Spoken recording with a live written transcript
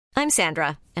I'm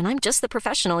Sandra, and I'm just the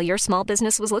professional your small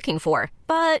business was looking for.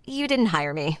 But you didn't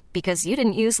hire me because you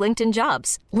didn't use LinkedIn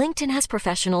Jobs. LinkedIn has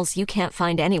professionals you can't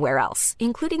find anywhere else,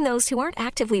 including those who aren't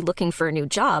actively looking for a new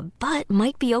job, but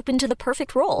might be open to the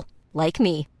perfect role, like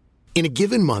me. In a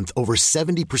given month, over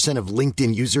 70% of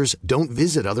LinkedIn users don't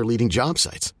visit other leading job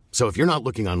sites. So if you're not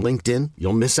looking on LinkedIn,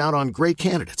 you'll miss out on great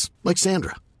candidates like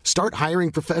Sandra. Start hiring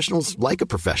professionals like a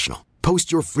professional.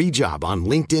 Post your free job on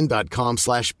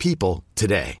linkedin.com/people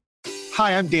today.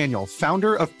 Hi, I'm Daniel,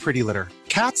 founder of Pretty Litter.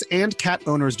 Cats and cat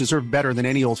owners deserve better than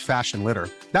any old-fashioned litter.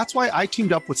 That's why I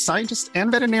teamed up with scientists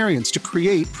and veterinarians to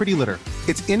create Pretty Litter.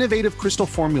 Its innovative crystal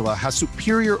formula has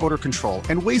superior odor control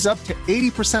and weighs up to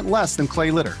 80% less than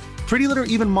clay litter. Pretty Litter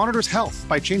even monitors health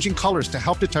by changing colors to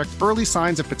help detect early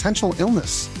signs of potential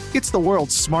illness. It's the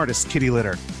world's smartest kitty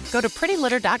litter. Go to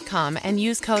prettylitter.com and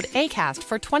use code ACAST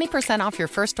for 20% off your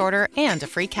first order and a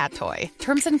free cat toy.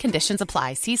 Terms and conditions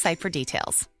apply. See site for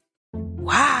details.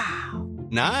 Wow.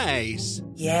 Nice.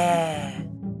 Yeah.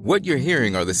 What you're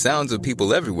hearing are the sounds of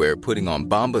people everywhere putting on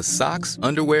Bombas socks,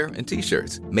 underwear, and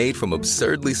T-shirts made from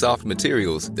absurdly soft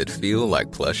materials that feel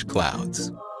like plush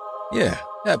clouds. Yeah,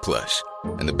 that plush.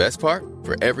 And the best part?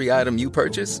 For every item you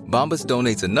purchase, Bombas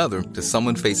donates another to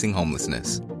someone facing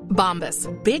homelessness. Bombas.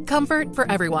 Big comfort for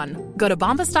everyone. Go to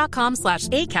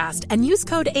bombas.com/ACAST and use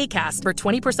code ACAST for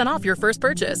 20% off your first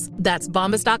purchase. That's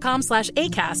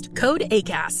bombas.com/ACAST. Code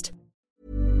ACAST.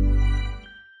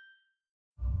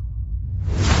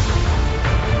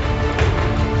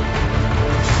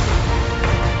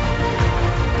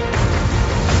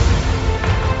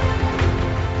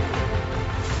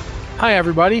 Hi,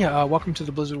 everybody. Welcome to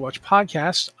the Blizzard Watch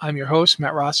podcast. I'm your host,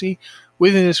 Matt Rossi.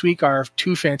 With me this week are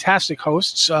two fantastic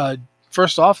hosts.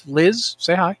 First off, Liz,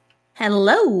 say hi.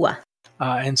 Hello.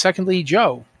 And secondly,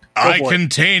 Joe. I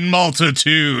contain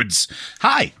multitudes.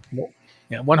 Hi.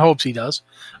 Yeah, one hopes he does.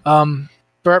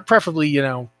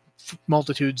 Preferably,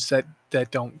 multitudes that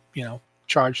don't,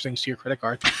 charge things to your credit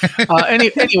card.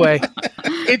 Anyway,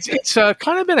 it's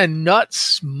kind of been a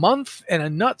nuts month and a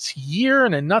nuts year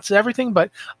and a nuts everything,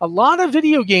 but a lot of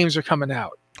video games are coming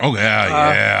out. Oh,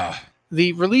 yeah.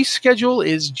 The release schedule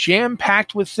is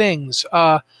jam-packed with things.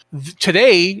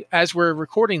 Today, as we're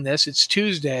recording this, it's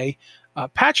Tuesday.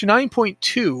 Patch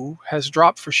 9.2 has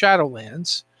dropped for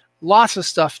Shadowlands. Lots of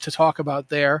stuff to talk about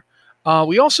there.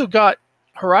 We also got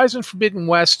Horizon Forbidden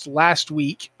West last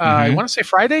week. I want to say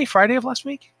Friday of last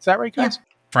week. Is that right, guys? Yeah.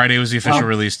 Friday was the official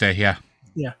release day, yeah.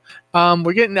 Yeah.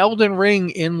 We're getting Elden Ring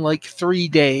in like 3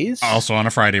 days. Also on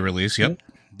a Friday release, yep.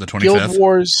 The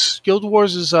 25th. Guild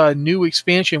Wars is a new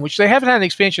expansion, which they haven't had an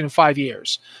expansion in 5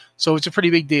 years. So it's a pretty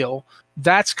big deal.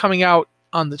 That's coming out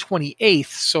on the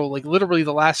 28th, so like literally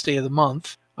the last day of the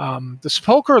month. The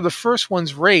Sepulchre, the first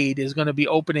one's raid, is going to be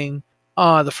opening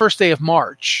the first day of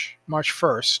March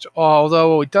 1st,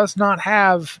 although it does not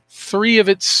have 3 of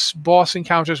its boss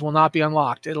encounters will not be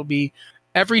unlocked. It'll be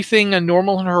everything a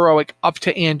normal and heroic up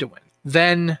to Anduin.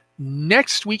 Then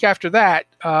next week after that,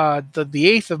 the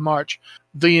 8th of March,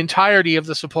 the entirety of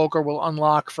the Sepulchre will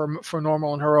unlock for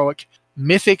normal and heroic.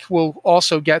 Mythic will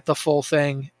also get the full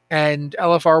thing, and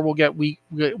LFR will get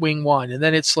Wing 1. And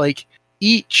then it's like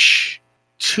each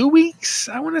 2 weeks,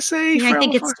 I want to say. I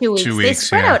think LFR? it's 2 weeks. 2 They weeks,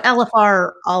 spread out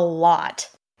LFR a lot.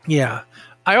 Yeah.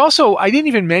 I didn't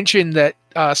even mention that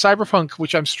Cyberpunk,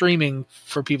 which I'm streaming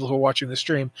for people who are watching the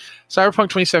stream, Cyberpunk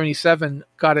 2077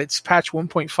 got its patch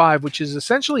 1.5, which is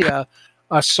essentially a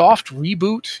soft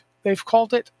reboot, they've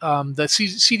called it. The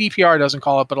CDPR doesn't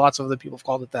call it, but lots of other people have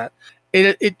called it that.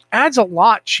 It adds a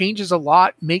lot, changes a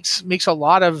lot, makes a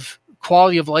lot of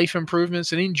quality of life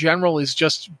improvements, and in general is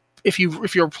just, if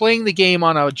you're playing the game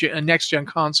on a next-gen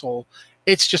console,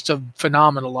 it's just a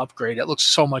phenomenal upgrade. It looks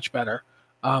so much better.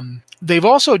 They've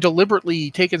also deliberately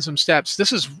taken some steps.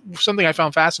 This is something I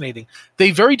found fascinating.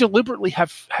 They very deliberately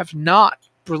have not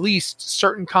released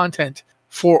certain content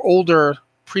for older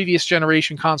previous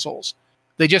generation consoles.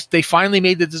 They finally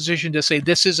made the decision to say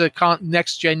this is a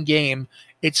next gen game.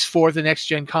 It's for the next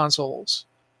gen consoles.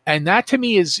 And that to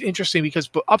me is interesting because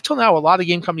up till now, a lot of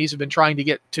game companies have been trying to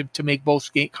get to make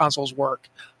both consoles work.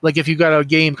 Like if you've got a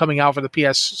game coming out for the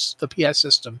PS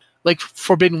system, like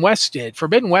Forbidden West did.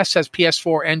 Forbidden West has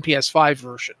PS4 and PS5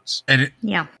 versions. And it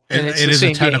is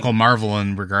a technical game. marvel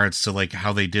in regards to like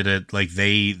how they did it. Like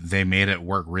they made it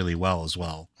work really well as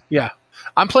well. Yeah.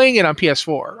 I'm playing it on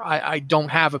PS4. I don't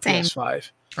have a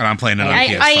PS5. And I'm playing it on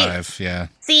PS5, yeah.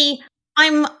 See,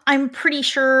 I'm pretty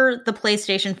sure the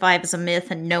PlayStation 5 is a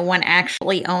myth and no one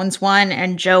actually owns one,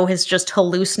 and Joe has just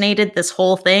hallucinated this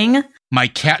whole thing. My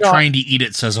cat trying to eat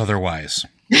it says otherwise.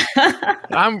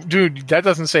 Dude, that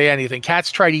doesn't say anything.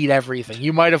 Cats try to eat everything.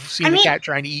 You might have seen a cat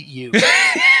trying to eat you.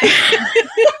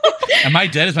 Am I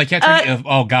dead? Is my cat turning?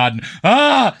 Oh God!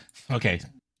 Ah! Okay.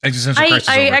 Existential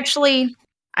crisis.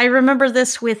 I remember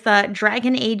this with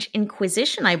Dragon Age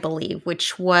Inquisition, I believe,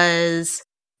 which was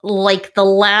like the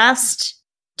last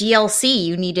DLC.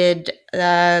 You needed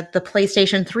the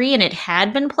PlayStation 3, and it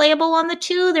had been playable on the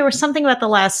 2. There was something about the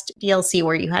last DLC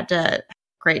where you had to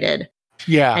upgrade it.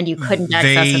 Yeah. And you couldn't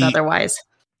access it otherwise.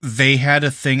 They had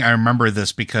a thing. I remember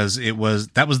this because that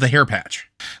was the hair patch.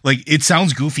 Like, it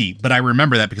sounds goofy, but I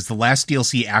remember that because the last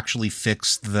DLC actually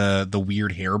fixed the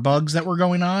weird hair bugs that were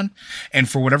going on. And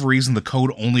for whatever reason, the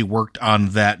code only worked on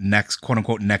that next, quote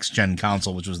unquote, next gen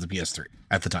console, which was the PS3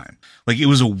 at the time. Like, it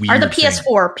was a weird Or the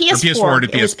PS4. thing. PS4 to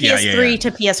PS4. It was PS3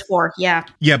 to PS4. Yeah.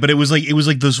 Yeah, but it was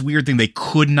like this weird thing. They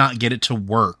could not get it to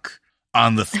work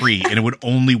on the 3, and it would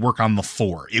only work on the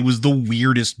 4. It was the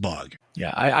weirdest bug.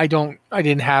 Yeah, I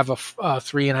didn't have a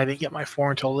 3, and I didn't get my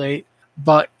 4 until late.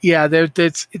 But yeah,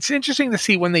 it's interesting to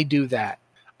see when they do that.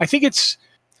 I think it's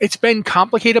been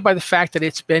complicated by the fact that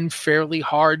it's been fairly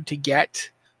hard to get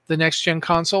the next gen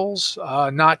consoles.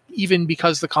 Not even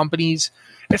because the companies.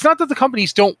 It's not that the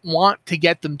companies don't want to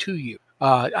get them to you.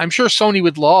 I'm sure Sony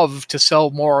would love to sell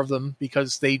more of them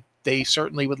because they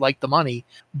certainly would like the money.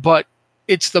 But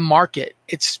it's the market.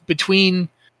 It's between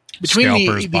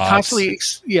Scalpers, the constantly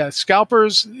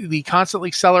scalpers, the constantly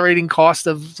accelerating cost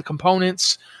of the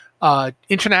components,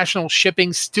 international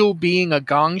shipping still being a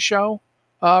gong show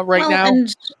now.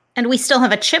 And we still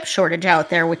have a chip shortage out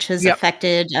there, which has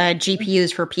affected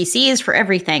GPUs for PCs, for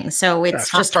everything. So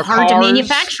it's just hard to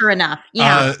manufacture enough.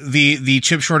 Yeah. The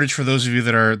chip shortage, for those of you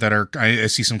that are, I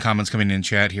see some comments coming in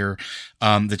chat here.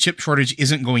 The chip shortage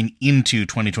isn't going into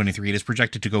 2023. It is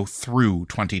projected to go through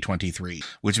 2023,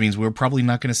 which means we're probably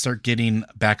not going to start getting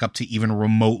back up to even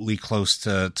remotely close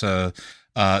to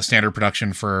standard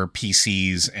production for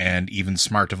PCs and even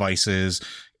smart devices.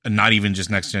 Not even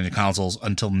just next gen consoles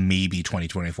until maybe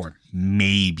 2024,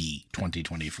 maybe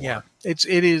 2024. Yeah, it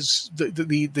is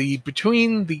the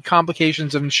between the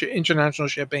complications of international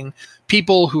shipping,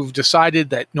 people who've decided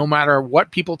that no matter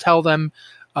what people tell them,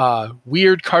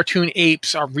 weird cartoon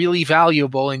apes are really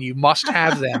valuable and you must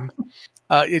have them.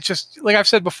 It's just like I've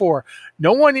said before.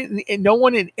 No one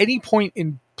at any point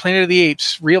in Planet of the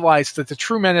Apes realized that the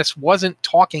true menace wasn't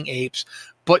talking apes,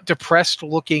 but depressed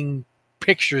looking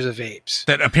pictures of apes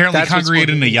that apparently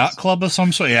congregated in a yacht club of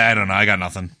some sort. Yeah, I don't know. I got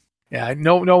nothing. Yeah,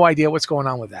 no idea what's going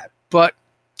on with that. But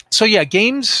so yeah,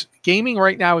 gaming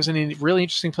right now is in a really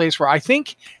interesting place where I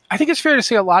think it's fair to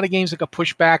say a lot of games that got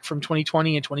pushed back from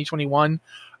 2020 and 2021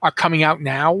 are coming out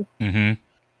now. Mm-hmm.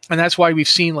 And that's why we've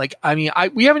seen we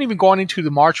haven't even gone into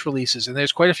the March releases, and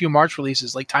there's quite a few March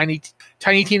releases. Like Tiny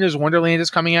Tina's Wonderland is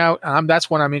coming out. That's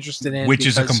one I'm interested in, which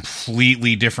is a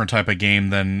completely different type of game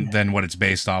than what it's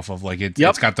based off of. Like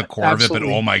it's got the core of it, but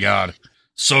oh my god,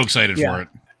 so excited for it.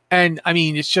 And I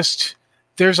mean, it's just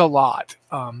there's a lot.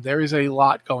 There is a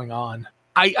lot going on.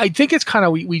 I think it's kind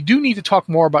of we do need to talk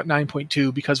more about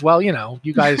 9.2 because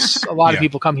you guys a lot of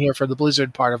people come here for the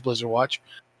Blizzard part of Blizzard Watch.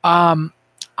 I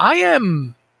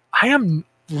am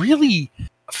really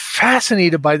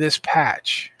fascinated by this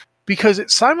patch because it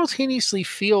simultaneously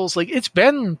feels like it's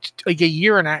been like a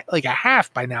year and a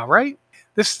half by now, right?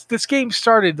 This game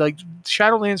started like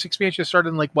Shadowlands expansion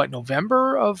started in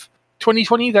November of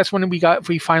 2020. That's when we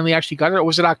finally actually got it, or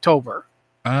was it October?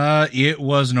 It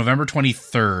was November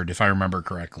 23rd, if I remember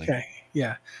correctly. Okay,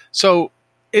 yeah. So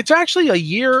it's actually a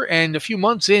year and a few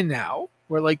months in now.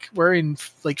 We're in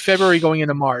February going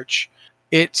into March.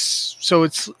 It's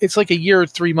like a year,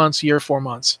 3 months, 4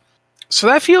 months. So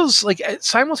that feels like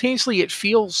simultaneously it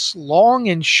feels long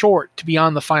and short to be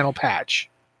on the final patch.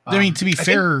 I mean, to be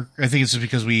fair, I think it's just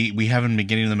because we haven't been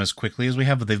getting them as quickly as we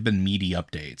have, but they've been meaty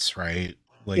updates, right?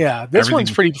 This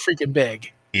one's pretty freaking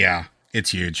big. Yeah, it's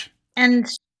huge. And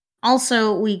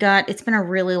also it's been a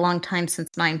really long time since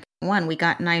 9.1. We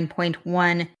got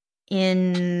 9.1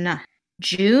 in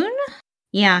June?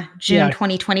 Yeah, June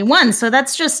 2021. So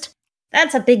that's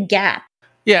a big gap.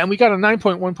 Yeah, and we got a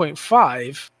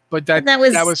 9.1.5, but that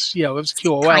was it was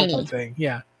QOL tiny thing.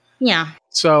 Yeah. Yeah.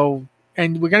 So,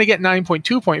 and we're going to get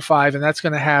 9.2.5, and that's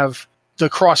going to have the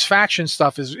cross faction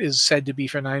stuff is said to be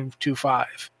for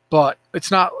 9.25. But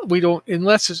it's not. We don't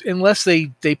unless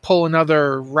they pull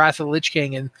another Wrath of the Lich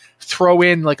King and throw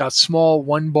in like a small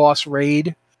one boss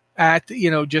raid at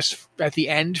just at the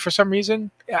end for some reason.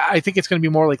 I think it's going to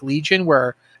be more like Legion,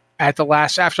 where after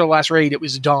the last raid it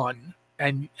was done.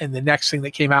 And the next thing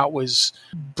that came out was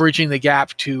bridging the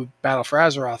gap to Battle for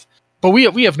Azeroth. But we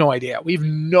have no idea. We have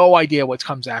no idea what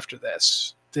comes after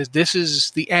this. This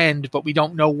is the end, but we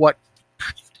don't know what.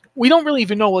 We don't really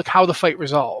even know how the fight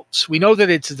resolves. We know that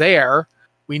it's there.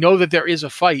 We know that there is a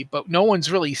fight, but no one's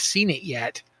really seen it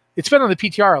yet. It's been on the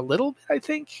PTR a little bit, I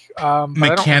think.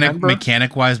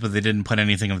 Mechanic wise, but they didn't put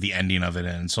anything of the ending of it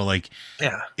in. So like,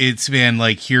 it's been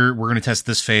like, here, we're going to test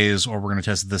this phase, or we're going to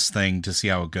test this thing to see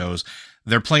how it goes.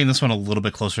 They're playing this one a little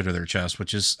bit closer to their chest,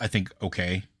 which is, I think,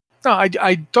 okay. No, I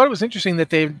thought it was interesting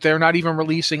that they're not even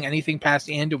releasing anything past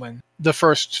Anduin the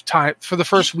first time, for the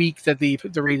first week that the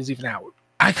raid is even out.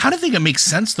 I kind of think it makes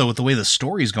sense though with the way the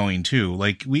story's going too.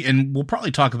 Like we'll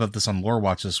probably talk about this on Lore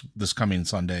Watch this coming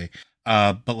Sunday.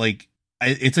 But like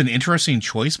it's an interesting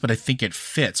choice, but I think it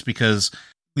fits because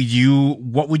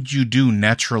what would you do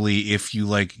naturally if you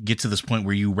like get to this point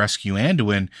where you rescue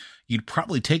Anduin? You'd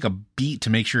probably take a beat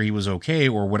to make sure he was okay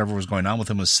or whatever was going on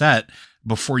with him was set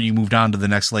before you moved on to the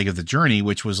next leg of the journey,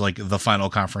 which was like the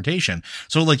final confrontation.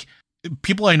 So like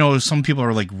people I know, some people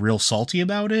are like real salty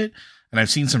about it. And I've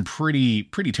seen some pretty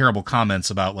terrible comments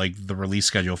about like the release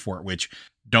schedule for it, which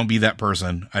don't be that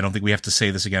person. I don't think we have to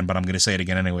say this again, but I'm going to say it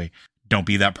again anyway. Don't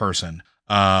be that person.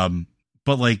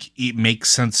 But like it makes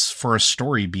sense for a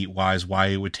story beat wise why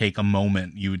it would take a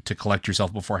moment to collect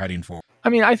yourself before heading forward. I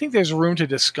mean, I think there's room to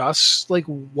discuss like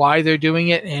why they're doing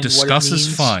it and discuss what it means.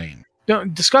 Is fine. No,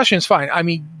 discussion is fine. I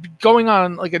mean, going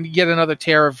on like yet another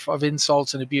tear of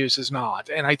insults and abuse is not.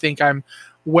 And I think I'm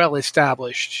well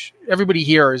established. Everybody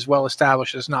here is well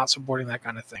established as not supporting that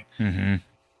kind of thing. Mm-hmm.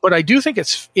 But I do think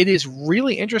it is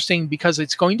really interesting because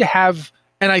it's going to have,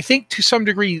 and I think to some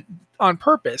degree on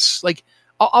purpose, like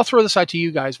I'll throw this out to you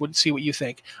guys, see what you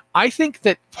think. I think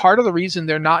that part of the reason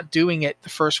they're not doing it the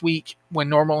first week when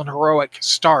normal and heroic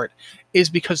start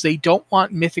is because they don't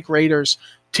want Mythic Raiders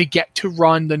to get to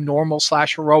run the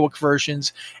normal/heroic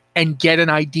versions and get an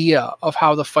idea of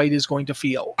how the fight is going to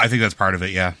feel. I think that's part of it,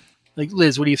 yeah. Like,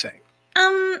 Liz, what do you think?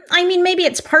 I mean, maybe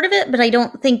it's part of it, but I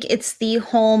don't think it's the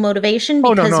whole motivation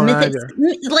because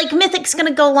Mythic's going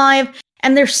to go live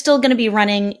and they're still going to be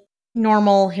running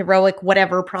normal, heroic,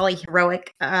 whatever, probably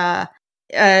heroic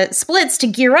splits to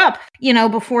gear up,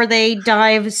 before they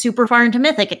dive super far into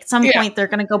Mythic. At some point, they're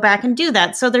going to go back and do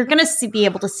that. So they're going to be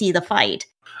able to see the fight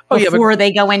before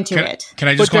they go into it. Can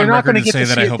I just go on record and say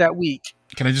that I hope that week?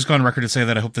 Can I just go on record and say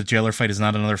that I hope the jailer fight is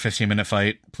not another 15-minute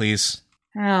fight, please?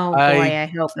 Oh boy, I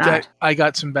hope not. I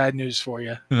got some bad news for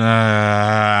you.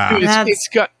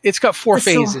 It's got 4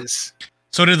 phases.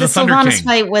 So did the Thunder Sylvanas King.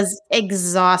 Fight was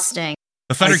exhausting.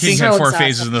 The Thunder King had 4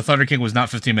 phases, and the Thunder King was not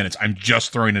 15 minutes. I'm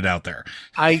just throwing it out there.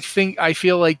 I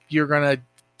feel like you're gonna.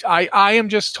 I am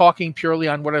just talking purely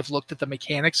on what I've looked at the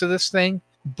mechanics of this thing.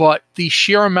 But the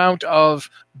sheer amount of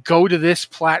go to this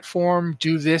platform,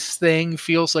 do this thing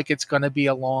feels like it's going to be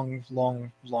a long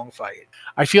fight.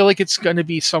 I feel like it's going to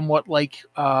be somewhat like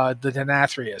the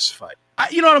Denathrius fight.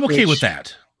 You know what? I'm okay with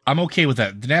that. I'm okay with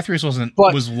that. Denathrius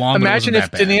was long. Imagine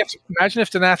if Imagine if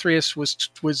Denathrius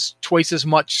was twice as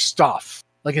much stuff.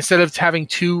 Like instead of having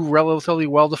 2 relatively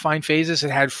well-defined phases, it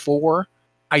had 4.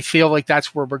 I feel like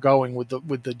that's where we're going with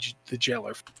the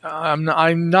jailer.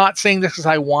 I'm not saying this because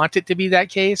I want it to be that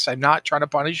case. I'm not trying to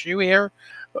punish you here,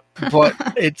 but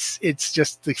it's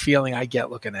just the feeling I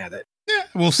get looking at it. Yeah,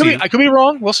 we'll see. I could be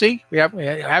wrong. We'll see. I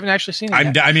haven't actually seen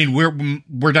it yet. I mean,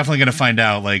 we're definitely going to find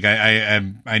out. Like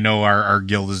I know our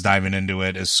guild is diving into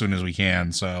it as soon as we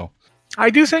can. So I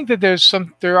do think that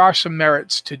there are some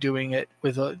merits to doing it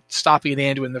with stopping at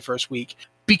Anduin the first week.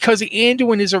 Because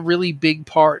Anduin is a really big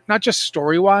part, not just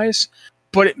story-wise,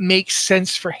 but it makes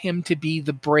sense for him to be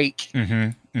the break.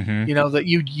 Mm-hmm, mm-hmm. That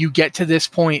you get to this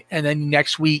point, and then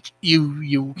next week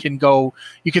you can go.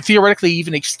 You could theoretically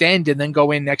even extend and then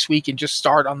go in next week and just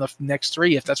start on the next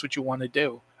 3 if that's what you want to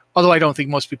do. Although I don't think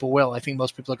most people will. I think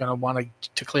most people are going to want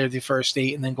to clear the first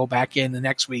 8 and then go back in the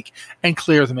next week and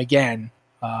clear them again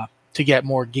to get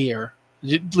more gear.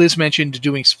 Liz mentioned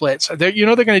doing splits. They're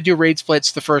going to do raid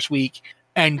splits the first week.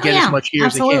 And get as much gear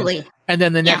as they can. And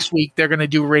then the next week, they're going to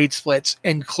do raid splits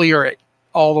and clear it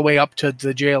all the way up to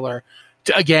the jailer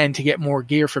to get more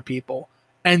gear for people.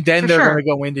 And then they're going to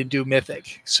go in and do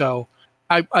Mythic. So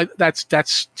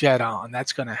that's dead on.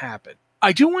 That's going to happen.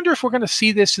 I do wonder if we're going to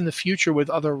see this in the future with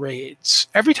other raids.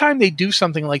 Every time they do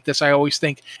something like this, I always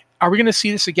think, are we going to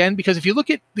see this again? Because if you look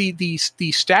at the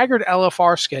staggered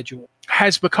LFR schedule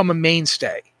has become a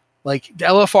mainstay. Like the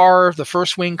LFR, the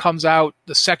first wing comes out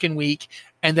the second week,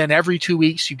 and then every 2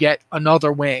 weeks you get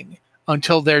another wing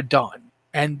until they're done.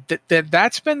 And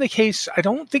that's been the case. I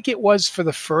don't think it was for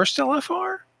the first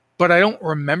LFR, but I don't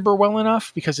remember well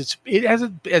enough because it's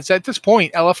at this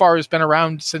point LFR has been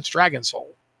around since Dragon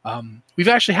Soul. We've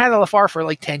actually had LFR for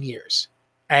like 10 years.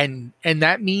 And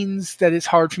that means that it's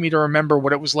hard for me to remember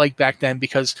what it was like back then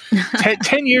because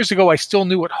 10 years ago I still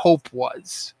knew what hope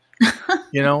was.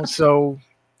 So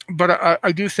But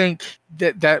I do think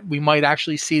that we might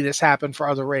actually see this happen for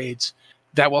other raids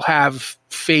that will have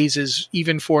phases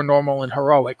even for normal and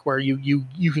heroic, where you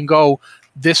can go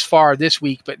this far this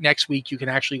week, but next week you can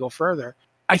actually go further.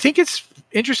 I think it's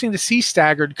interesting to see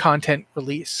staggered content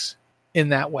release in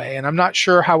that way, and I'm not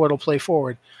sure how it'll play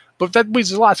forward. But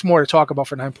there's lots more to talk about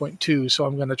for 9.2, so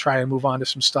I'm going to try and move on to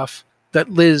some stuff that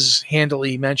Liz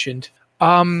handily mentioned.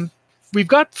 We've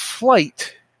got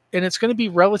Flight, and it's going to be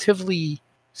relatively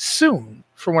soon,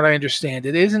 from what I understand.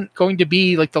 It isn't going to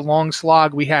be like the long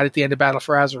slog we had at the end of Battle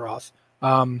for Azeroth.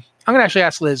 I'm going to actually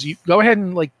ask Liz, you go ahead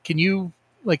and can you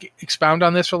expound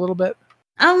on this for a little bit?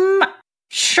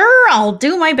 Sure, I'll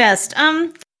do my best.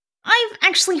 I've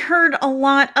actually heard a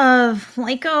lot of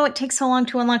it takes so long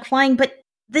to unlock flying, but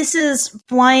this is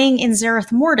flying in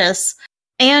Zereth Mortis,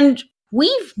 and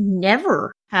we've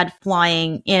never had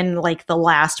flying in the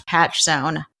last patch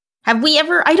zone. Have we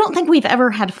ever? I don't think we've ever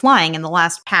had flying in the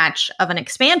last patch of an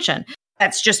expansion.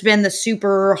 That's just been the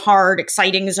super hard,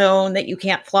 exciting zone that you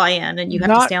can't fly in, and you have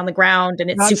to stay on the ground, and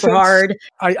it's super hard.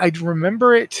 I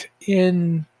remember it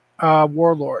in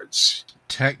Warlords.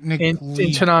 Technically, in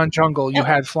Tanan Jungle, you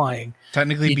had flying.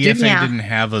 Technically, BFA didn't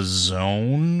have a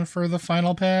zone for the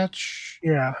final patch.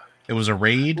 Yeah. It was a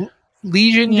raid.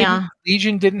 Legion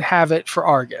didn't have it for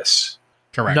Argus.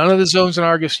 Correct. None of the zones in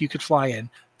Argus you could fly in.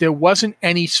 There wasn't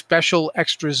any special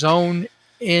extra zone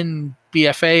in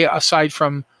BFA aside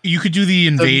from... You could do the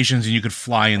invasions and you could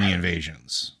fly in the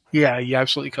invasions. Yeah, you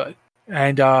absolutely could.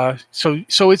 And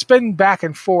so it's been back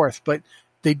and forth, but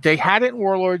they had it in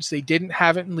Warlords, they didn't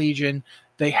have it in Legion,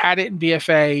 they had it in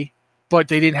BFA, but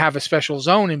they didn't have a special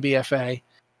zone in BFA.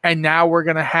 And now we're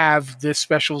going to have this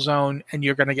special zone, and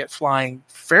you're going to get flying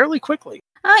fairly quickly.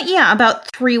 Yeah,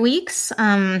 about 3 weeks.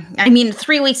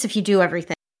 3 weeks if you do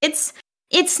everything. It's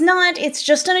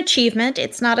just an achievement.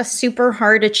 It's not a super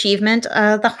hard achievement.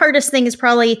 The hardest thing is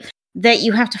probably that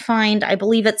you have to find, I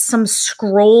believe it's some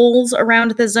scrolls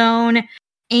around the zone.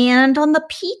 And on the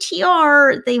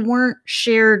PTR, they weren't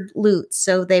shared loot.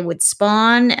 So they would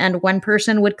spawn and one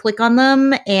person would click on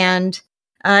them, and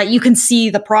you can see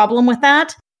the problem with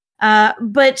that.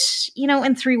 But,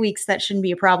 in 3 weeks, that shouldn't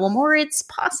be a problem. Or it's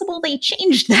possible they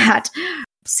changed that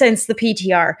since the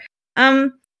PTR.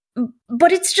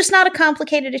 But it's just not a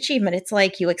complicated achievement.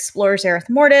 It's you explore Zereth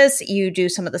Mortis, you do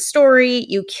some of the story,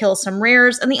 you kill some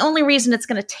rares, and the only reason it's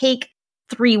going to take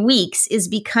 3 weeks is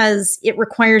because it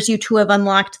requires you to have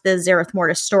unlocked the Zereth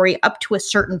Mortis story up to a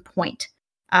certain point.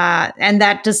 And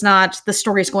that does not, the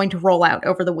story is going to roll out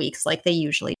over the weeks like they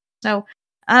usually do. So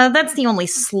that's the only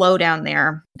slowdown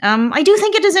there. I do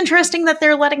think it is interesting that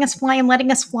they're letting us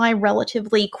fly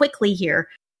relatively quickly here.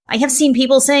 I have seen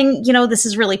people saying, this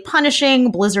is really punishing,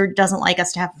 Blizzard doesn't like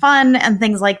us to have fun, and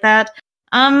things like that.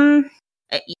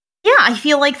 Yeah, I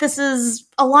feel like this is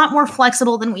a lot more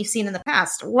flexible than we've seen in the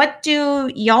past. What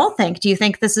do y'all think? Do you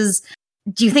think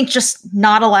just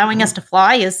not allowing us to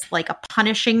fly is a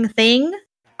punishing thing?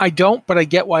 I don't, but I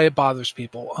get why it bothers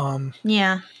people.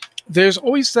 Yeah. There's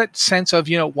always that sense of,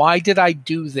 why did I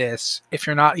do this if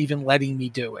you're not even letting me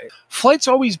do it? Flight's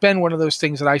always been one of those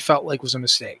things that I felt like was a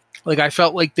mistake. I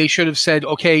felt like they should have said,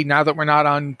 okay, now that we're not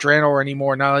on Draenor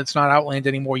anymore, now that it's not Outland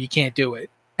anymore, you can't do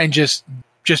it. And just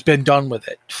been done with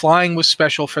it. Flying was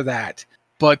special for that.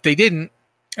 But they didn't.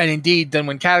 And indeed, then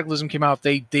when Cataclysm came out,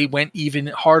 they went even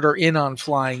harder in on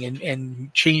flying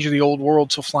and changed the old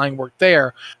world so flying worked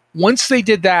there. Once they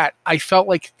did that, I felt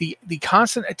like the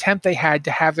constant attempt they had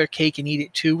to have their cake and eat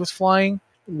it too with flying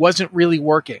wasn't really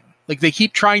working. They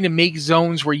keep trying to make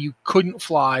zones where you couldn't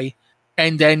fly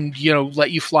and then,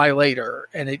 let you fly later.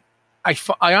 And I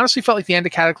honestly felt like the end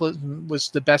of Cataclysm was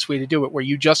the best way to do it, where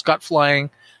you just got flying.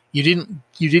 You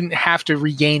didn't have to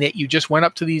regain it. You just went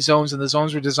up to these zones, and the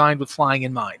zones were designed with flying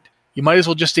in mind. You might as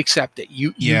well just accept it.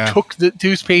 You took the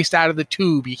toothpaste out of the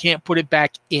tube. You can't put it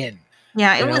back in.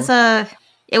 Yeah,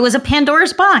 it was a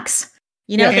Pandora's box.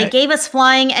 They gave us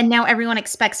flying, and now everyone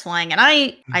expects flying. And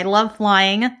I love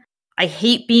flying. I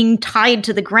hate being tied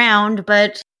to the ground,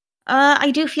 but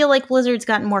I do feel like Blizzard's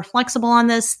gotten more flexible on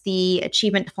this. The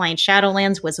achievement to fly in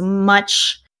Shadowlands was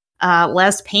much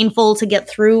less painful to get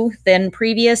through than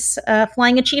previous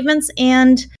flying achievements,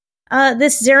 and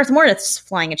this Zereth Mortis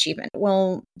flying achievement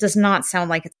does not sound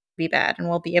like it's going to be bad, and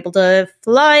we'll be able to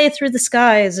fly through the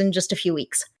skies in just a few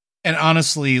weeks. And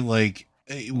honestly,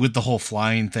 with the whole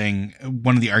flying thing,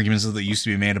 one of the arguments that used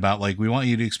to be made about we want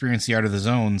you to experience the art of the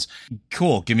zones.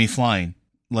 Cool, give me flying.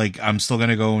 I'm still going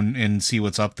to go and see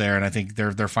what's up there. And I think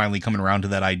they're finally coming around to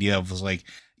that idea of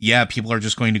yeah, people are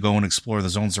just going to go and explore the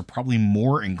zones. They're probably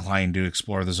more inclined to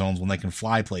explore the zones when they can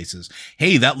fly places.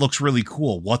 Hey, that looks really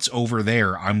cool. What's over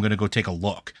there? I'm going to go take a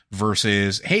look.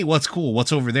 Versus, hey, what's cool?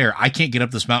 What's over there? I can't get up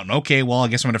this mountain. Okay, well, I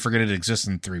guess I'm going to forget it exists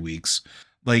in 3 weeks.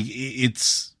 Like,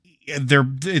 it's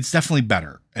definitely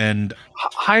better. And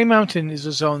High Mountain is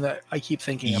a zone that I keep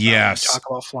thinking about when we talk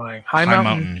about flying. High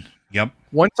Mountain. Yep.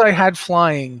 Once I had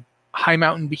flying, High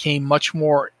Mountain became much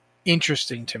more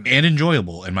interesting to me. And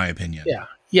enjoyable, in my opinion.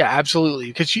 Yeah, absolutely.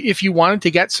 Because if you wanted to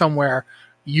get somewhere,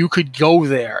 you could go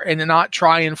there and not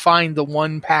try and find the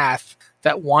one path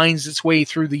that winds its way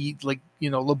through the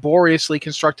laboriously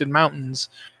constructed mountains,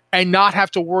 and not have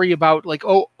to worry about like,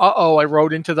 I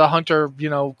rode into the hunter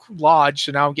lodge,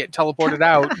 so now I'm getting teleported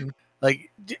out. And like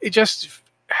it just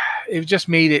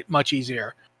made it much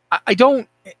easier.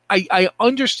 I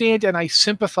understand and I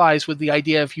sympathize with the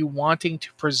idea of you wanting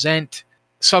to present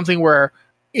something where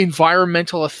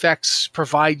environmental effects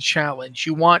provide challenge.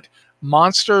 You want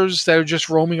monsters that are just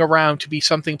roaming around to be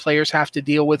something players have to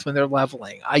deal with when they're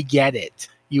leveling. I get it.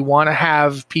 You want to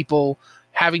have people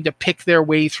having to pick their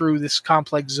way through this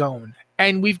complex zone.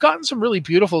 And we've gotten some really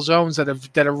beautiful zones that have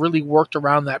really worked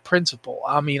around that principle.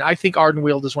 I mean, I think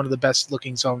Ardenweald is one of the best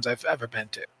looking zones I've ever been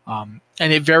to. And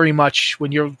it very much,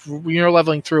 when you're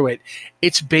leveling through it,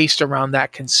 it's based around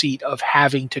that conceit of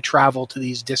having to travel to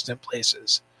these distant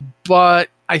places. But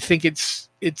I think it's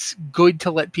good to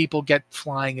let people get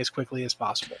flying as quickly as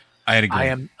possible. I agree.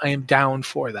 I am down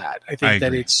for that. I think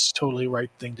that it's totally the right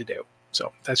thing to do.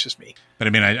 So that's just me. But I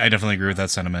mean, I definitely agree with that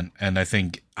sentiment. And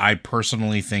I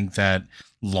personally think that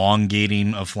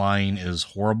elongating of flying is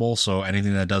horrible. So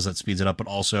anything that does that speeds it up. But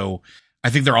also, I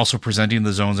think they're also presenting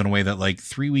the zones in a way that like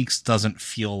 3 weeks doesn't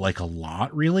feel like a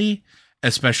lot, really.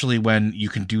 Especially when you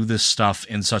can do this stuff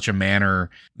in such a manner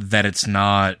that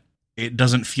it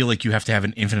doesn't feel like you have to have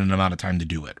an infinite amount of time to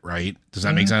do it, right? Does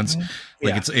that make sense?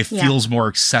 Like it feels more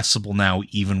accessible now,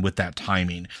 even with that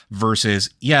timing versus,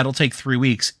 it'll take 3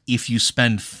 weeks if you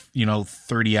spend,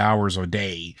 30 hours a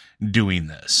day doing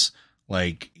this.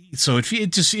 Like, so it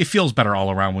feels better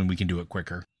all around when we can do it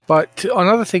quicker. But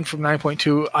another thing from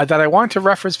 9.2 that I want to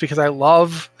reference because I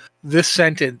love this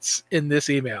sentence in this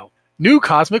email. New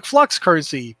Cosmic Flux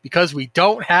currency because we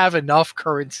don't have enough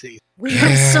currency. We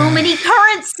have so many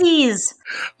currencies.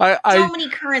 Many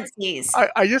currencies.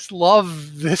 I just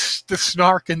love the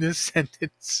snark in this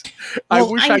sentence. I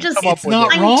wish I'd come up with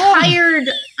it.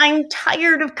 I'm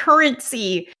tired of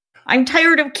currency. I'm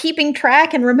tired of keeping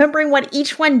track and remembering what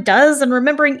each one does and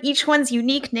remembering each one's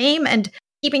unique name and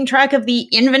keeping track of the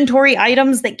inventory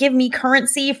items that give me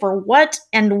currency for what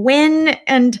and when.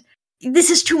 And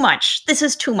this is too much. This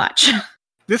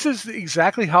is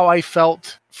exactly how I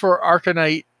felt for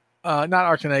Arcanite.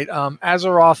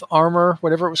 Azeroth armor,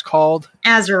 whatever it was called.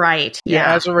 Azerite.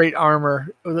 Yeah, Azerite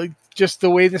armor. Like, just the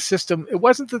way the system, it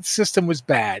wasn't that the system was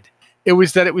bad. It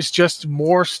was that it was just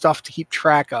more stuff to keep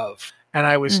track of. And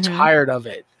I was tired of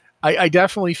it. I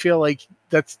definitely feel like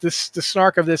the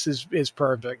snark of this is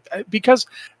perfect. Because,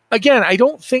 again, I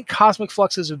don't think Cosmic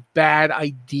Flux is a bad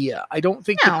idea. I don't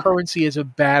think the currency is a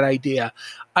bad idea.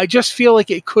 I just feel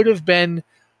like it could have been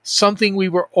something we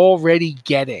were already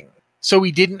getting. So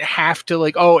we didn't have to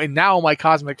and now my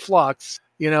Cosmic Flux,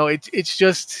 it's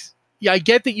just, I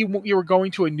get that you were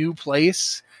going to a new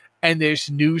place and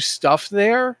there's new stuff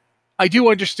there. I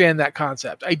do understand that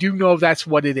concept. I do know that's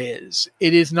what it is.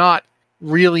 It is not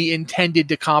really intended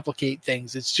to complicate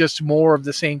things. It's just more of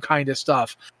the same kind of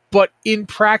stuff. But in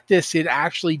practice, it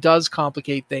actually does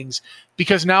complicate things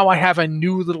because now I have a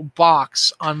new little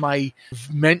box on my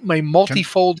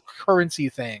multifold currency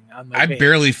thing. On my page.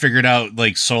 Barely figured out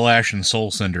Soul Ash and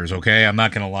Soul Cinders. Okay, I'm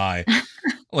not gonna lie.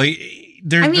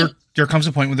 There comes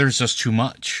a point where there's just too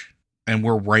much, and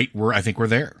I think we're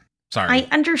there. Sorry. I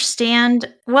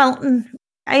understand. Well,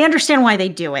 I understand why they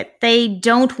do it. They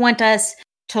don't want us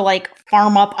to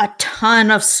farm up a ton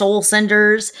of Soul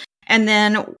Cinders. And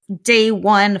then day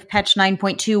one of patch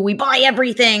 9.2, we buy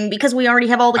everything because we already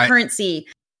have all the currency.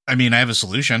 I mean, I have a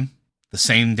solution. The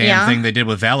same damn thing they did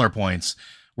with Valor points.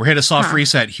 We're hit a soft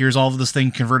reset. Here's all of this thing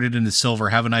converted into silver.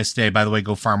 Have a nice day. By the way,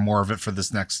 go farm more of it for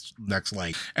this next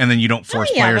leg. And then you don't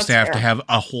force players to have to have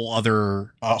a whole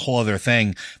other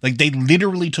thing. They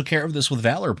literally took care of this with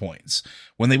Valor points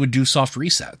when they would do soft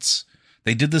resets.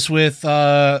 They did this with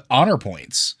honor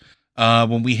points.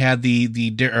 When we had the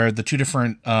two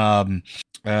different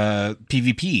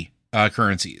PvP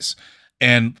currencies,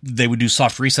 and they would do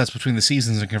soft resets between the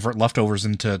seasons and convert leftovers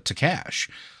into cash.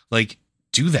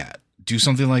 Do that. Do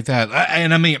something like that.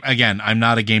 And I mean, again, I'm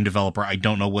not a game developer. I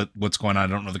don't know what's going on. I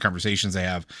don't know the conversations they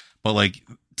have. But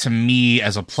to me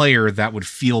as a player, that would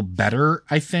feel better,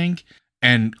 I think.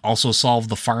 and also solve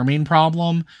the farming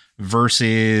problem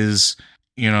versus,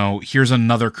 here's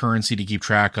another currency to keep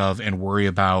track of and worry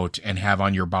about and have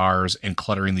on your bars and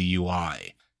cluttering the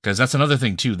UI. Because that's another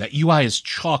thing too. That UI is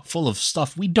chock full of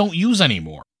stuff we don't use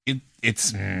anymore.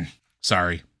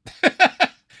 Sorry.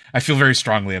 I feel very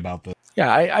strongly about this.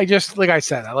 Yeah, I just, like I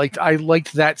said, I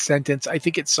liked that sentence. I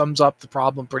think it sums up the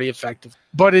problem pretty effectively.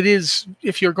 But it is,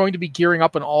 if you're going to be gearing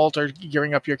up an alt or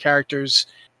gearing up your characters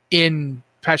in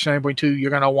patch 9.2, you're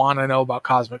going to want to know about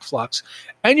Cosmic Flux.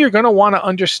 And you're going to want to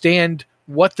understand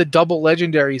what the double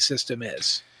legendary system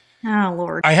is. Oh,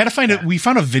 Lord. I had to find it. We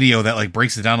found a video that like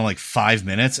breaks it down in like 5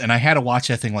 minutes, and I had to watch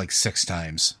that thing like 6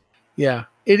 times. Yeah,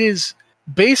 it is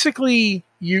basically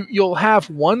you'll have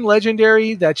one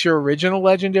legendary that's your original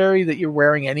legendary that you're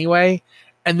wearing anyway,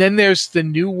 and then there's the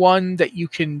new one that you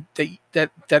can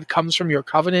that comes from your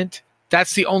covenant.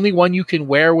 That's the only one you can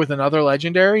wear with another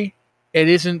legendary. It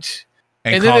isn't.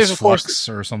 And then there's of course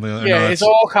or something. Yeah, it's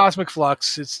all Cosmic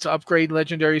Flux. It's to upgrade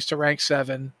legendaries to rank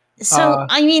 7. So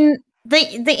I mean,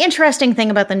 the interesting thing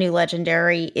about the new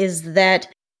legendary is that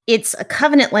it's a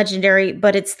covenant legendary,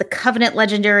 but it's the covenant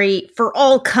legendary for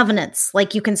all covenants.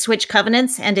 Like you can switch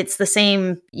covenants and it's the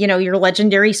same, your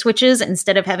legendary switches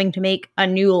instead of having to make a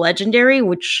new legendary,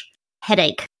 which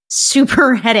headache,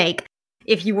 super headache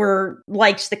if you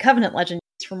liked the covenant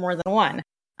legendaries for more than one.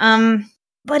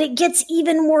 But it gets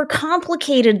even more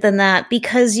complicated than that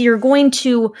because you're going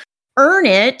to earn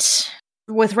it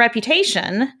with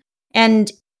reputation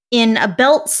and in a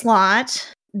belt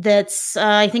slot that's,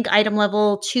 I think, item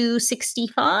level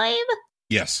 265.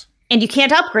 Yes. And you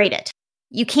can't upgrade it.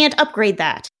 You can't upgrade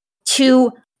that.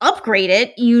 To upgrade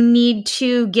it, you need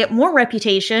to get more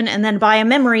reputation and then buy a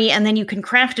memory and then you can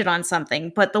craft it on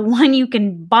something. But the one you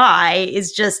can buy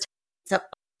is just,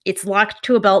 it's locked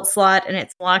to a belt slot and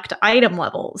it's locked to item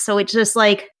level. So it's just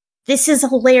like, this is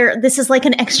like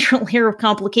an extra layer of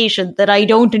complication that I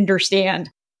don't understand.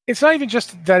 It's not even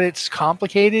just that it's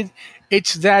complicated.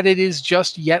 It's that it is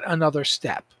just yet another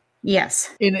step.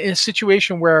 Yes. In a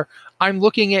situation where I'm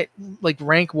looking at like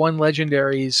rank 1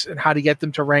 legendaries and how to get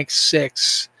them to rank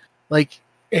 6, like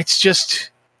it's just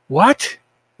what?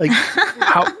 Like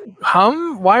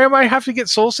why am I have to get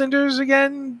soul cinders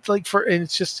again? And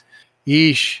it's just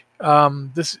yeesh.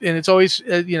 This and it's always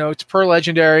it's per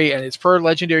legendary and it's per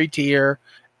legendary tier.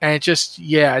 And it just,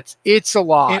 it's a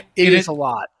lot. It is a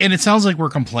lot. And it sounds like we're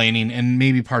complaining, and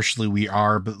maybe partially we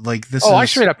are, but like this I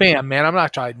straight up am, man. I'm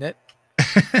not trying it.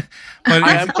 But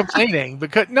I am complaining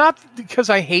not because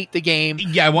I hate the game.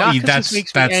 Yeah, well, that's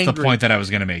the point that I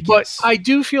was going to make. But yes. I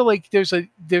do feel like there's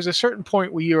a certain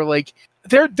point where you're like,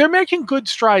 they're making good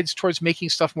strides towards making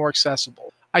stuff more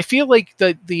accessible. I feel like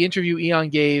the interview Eon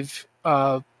gave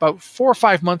about 4 or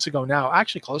 5 months ago now,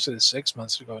 actually closer to 6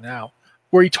 months ago now,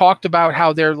 where he talked about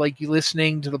how they're like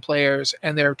listening to the players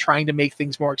and they're trying to make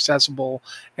things more accessible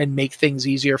and make things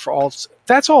easier for all.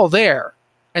 That's all there.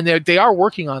 And they are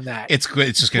working on that. It's good.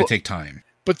 It's just going to take time.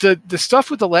 But the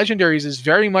stuff with the legendaries is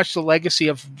very much the legacy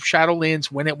of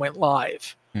Shadowlands when it went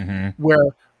live,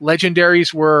 where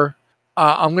legendaries were,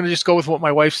 I'm going to just go with what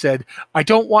my wife said. I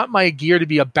don't want my gear to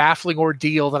be a baffling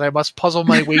ordeal that I must puzzle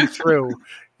my way through.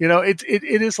 It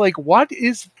is like, what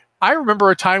is, I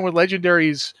remember a time when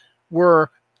legendaries where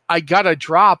I got a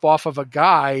drop off of a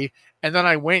guy and then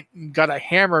I went and got a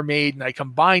hammer made and I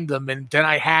combined them and then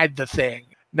I had the thing.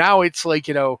 Now it's like,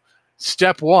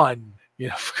 step 1,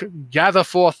 gather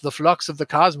forth the flux of the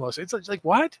cosmos. It's like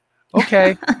what?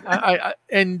 Okay.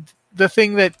 And the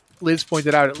thing that Liz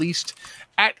pointed out, at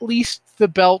least the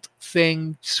belt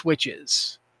thing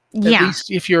switches. At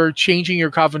least if you're changing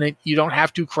your covenant, you don't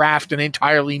have to craft an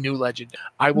entirely new legend.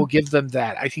 I will give them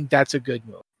that. I think that's a good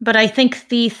move. But I think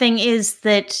the thing is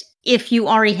that if you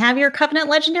already have your covenant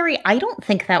legendary, I don't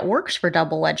think that works for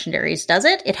double legendaries, does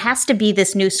it? It has to be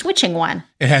this new switching one.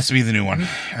 It has to be the new one,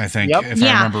 I think, if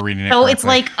I remember reading it So correctly. it's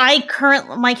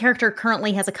like my character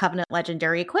currently has a covenant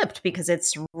legendary equipped because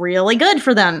it's really good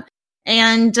for them.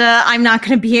 And I'm not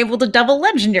going to be able to double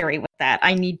legendary with that.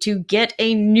 I need to get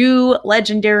a new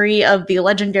legendary of the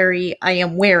legendary I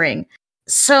am wearing.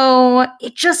 So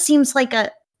it just seems like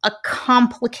a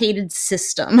complicated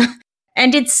system.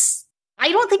 And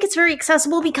I don't think it's very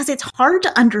accessible because it's hard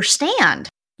to understand.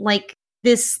 Like,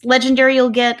 this legendary you'll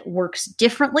get works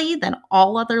differently than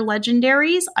all other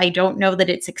legendaries. I don't know that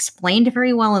it's explained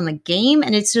very well in the game.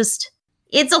 And it's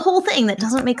a whole thing that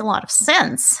doesn't make a lot of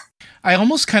sense. I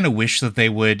almost kind of wish that they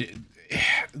would.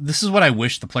 This is what I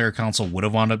wish the player council would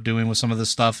have wound up doing with some of this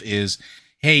stuff is,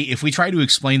 hey, if we try to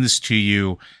explain this to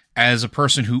you as a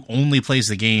person who only plays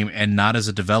the game and not as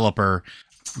a developer,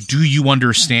 do you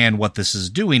understand what this is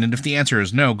doing? And if the answer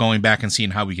is no, going back and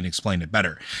seeing how we can explain it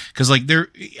better. Because like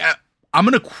I'm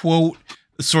going to quote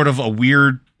sort of a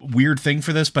weird thing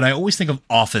for this, but I always think of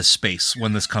Office Space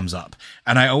when this comes up.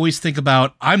 And I always think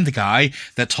about, I'm the guy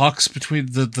that talks between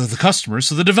the customers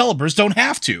so the developers don't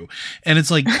have to. And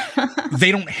it's like,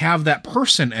 they don't have that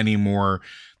person anymore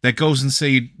that goes and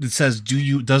says,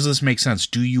 does this make sense?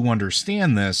 Do you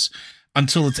understand this?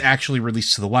 Until it's actually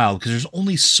released to the wild, because there's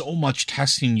only so much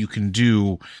testing you can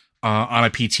do on a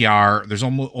PTR. There's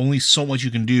only so much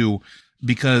you can do,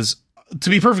 because to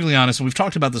be perfectly honest, and we've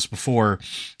talked about this before,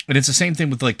 and it's the same thing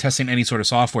with like testing any sort of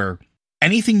software.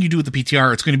 Anything you do with the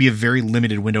PTR, it's going to be a very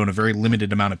limited window and a very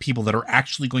limited amount of people that are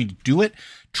actually going to do it,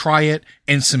 try it,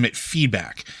 and submit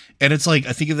feedback. And it's like,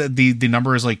 I think that the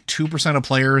number is like 2% of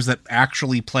players that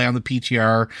actually play on the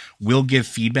PTR will give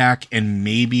feedback, and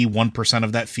maybe 1%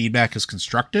 of that feedback is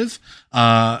constructive,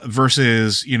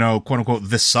 versus, quote unquote,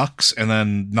 this sucks, and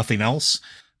then nothing else.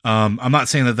 I'm not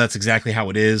saying that that's exactly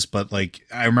how it is, but like,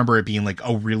 I remember it being like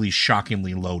a really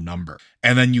shockingly low number.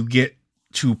 And then you get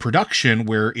to production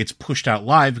where it's pushed out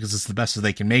live because it's the best that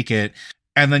they can make it.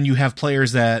 And then you have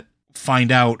players that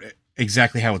find out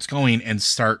exactly how it's going and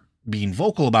start being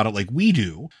vocal about it like we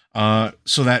do,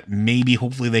 so that maybe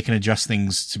hopefully they can adjust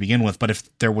things to begin with. But if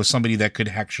there was somebody that could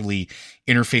actually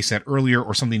interface that earlier,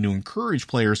 or something to encourage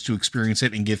players to experience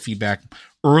it and give feedback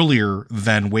earlier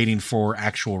than waiting for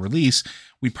actual release,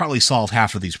 we'd probably solve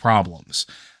half of these problems.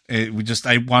 I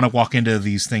want to walk into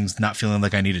these things not feeling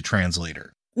like I need a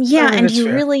translator. Yeah, and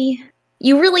you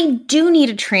really do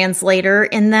need a translator,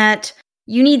 in that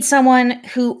you need someone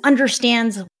who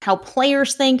understands how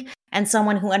players think, and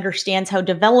someone who understands how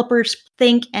developers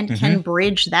think, and can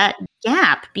bridge that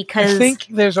gap. Because I think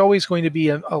there's always going to be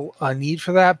a need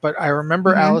for that. But I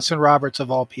remember Allison Roberts, of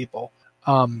all people.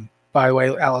 By the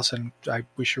way, Allison, I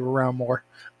wish you were around more.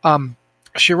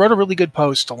 She wrote a really good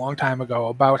post a long time ago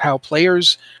about how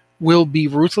players will be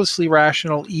ruthlessly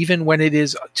rational even when it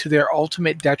is to their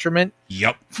ultimate detriment.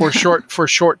 Yep. For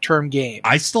short-term games.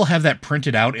 I still have that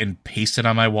printed out and pasted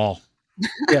on my wall.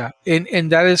 Yeah,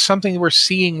 and that is something we're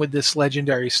seeing with this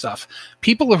legendary stuff.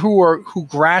 People who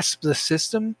grasp the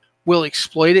system will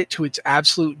exploit it to its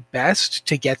absolute best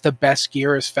to get the best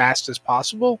gear as fast as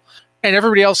possible, and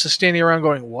everybody else is standing around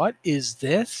going, "What is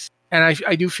this?" And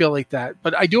I do feel like that,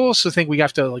 but I do also think we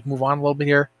have to like move on a little bit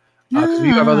here, because we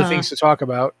have other things to talk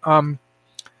about.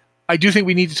 I do think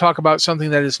we need to talk about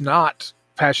something that is not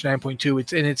patch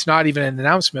 9.2. It's not even an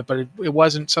announcement, but it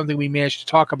wasn't something we managed to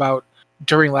talk about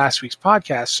during last week's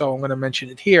podcast, so I'm going to mention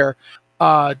it here.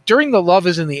 During the Love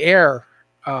is in the Air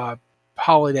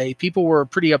holiday, people were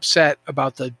pretty upset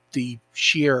about the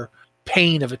sheer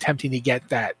pain of attempting to get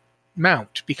that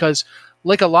mount, because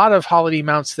like a lot of holiday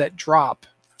mounts that drop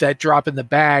in the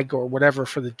bag or whatever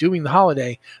for doing the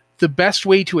holiday, the best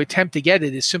way to attempt to get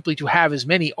it is simply to have as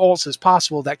many alts as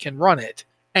possible that can run it,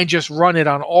 and just run it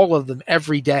on all of them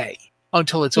every day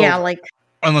until it's over. Yeah, like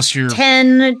unless you're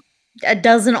a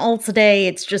dozen ults a day.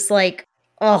 It's just like,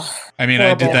 oh. I mean,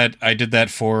 horrible. I did that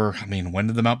for, when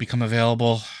did the mount become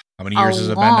available? How many years has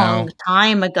it been now? A long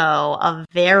time ago. A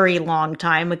very long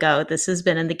time ago. This has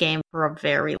been in the game for a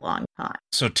very long time.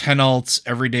 So 10 ults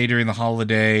every day during the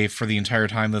holiday for the entire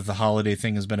time that the holiday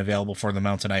thing has been available for the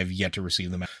mounts, and I have yet to receive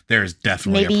them. There is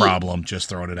definitely a problem, just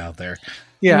throwing it out there.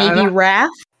 Yeah, maybe Wrath?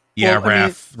 Yeah,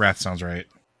 Wrath. Wrath sounds right.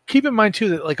 Keep in mind, too,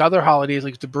 that like other holidays,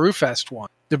 like the Brewfest one,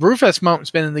 the Brewfest mount has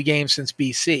been in the game since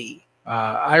BC.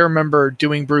 I remember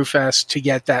doing Brewfest to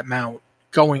get that mount,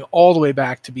 going all the way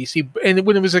back to BC, and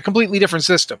when it was a completely different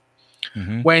system.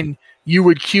 When you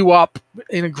would queue up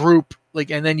in a group,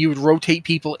 and then you would rotate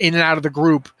people in and out of the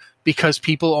group, because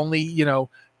people only,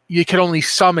 you could only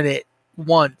summon it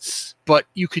once, but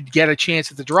you could get a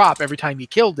chance at the drop every time you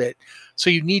killed it. So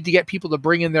you need to get people to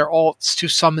bring in their alts to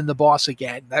summon the boss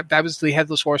again. That was the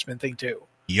Headless Horseman thing too.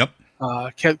 Yep.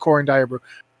 Core and Diabrew.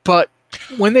 But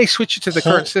when they switch it to the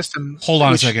current system... Hold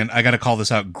on a second. I got to call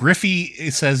this out. Griffey,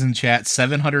 it says in chat,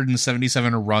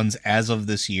 777 runs as of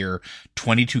this year,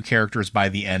 22 characters by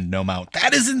the end, no mount.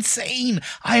 That is insane!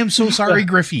 I am so sorry,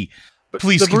 Griffey.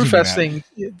 Please the Brewfest thing.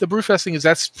 The Brewfest thing is,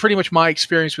 that's pretty much my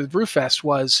experience with Brewfest.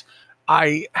 Was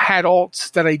I had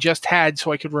alts that I just had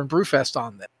so I could run Brewfest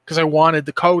on them, because I wanted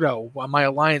the Kodo on my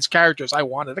Alliance characters. I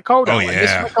wanted a Kodo. Oh, yeah. I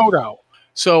missed my Kodo.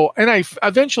 So, and I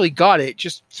eventually got it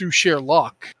just through sheer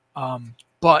luck.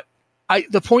 But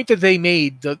the point that they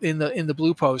made in the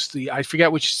blue post, I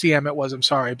forget which CM it was, I'm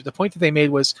sorry, but the point that they made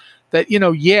was that,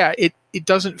 it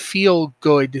doesn't feel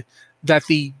good that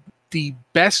the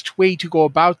best way to go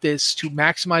about this to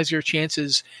maximize your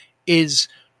chances is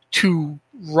to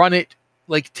run it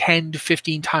like 10 to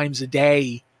 15 times a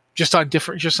day just on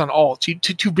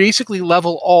alts, to basically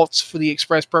level alts for the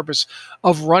express purpose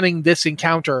of running this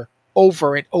encounter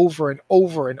over and over and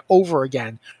over and over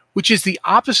again, which is the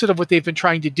opposite of what they've been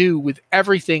trying to do with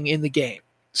everything in the game.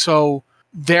 So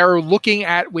they're looking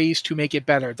at ways to make it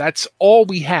better. That's all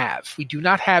we have. We do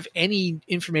not have any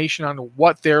information on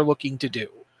what they're looking to do.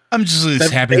 I'm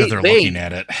just happy that they're looking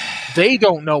at it. They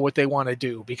don't know what they want to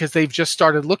do because they've just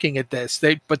started looking at this.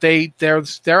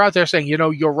 They're out there saying,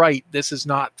 you're right. This is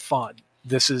not fun.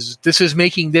 This is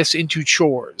making this into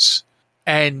chores.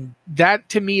 And that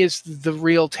to me is the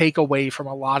real takeaway from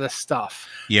a lot of stuff.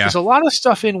 Yeah. There's a lot of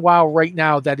stuff in WoW right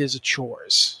now that is a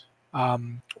chores.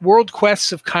 World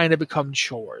quests have kind of become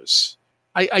chores.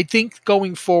 I think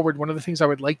going forward, one of the things I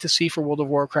would like to see for World of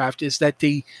Warcraft is that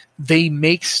they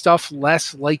make stuff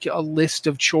less like a list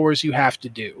of chores you have to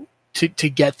do to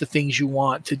get the things you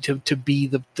want to be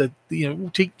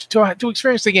to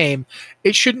experience the game.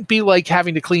 It shouldn't be like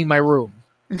having to clean my room,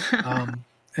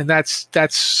 and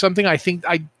that's something I think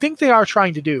they are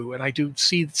trying to do, and I do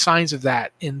see signs of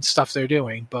that in stuff they're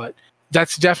doing, but.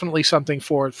 That's definitely something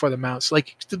for the mounts.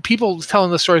 Like the people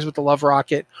telling the stories with the Love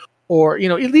Rocket, or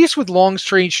at least with Long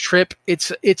Strange Trip,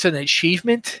 it's an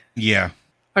achievement. Yeah,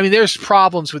 I mean, there's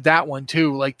problems with that one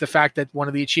too, like the fact that one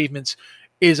of the achievements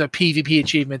is a PvP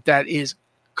achievement that is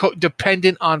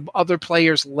dependent on other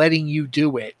players letting you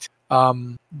do it.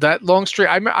 That Long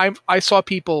Strange, I saw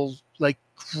people like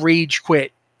rage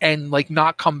quit and like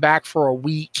not come back for a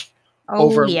week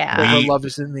over Love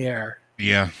is in the Air.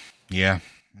 Yeah.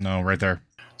 No, right there.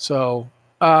 So,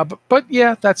 but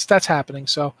yeah, that's happening.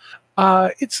 So,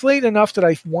 it's late enough that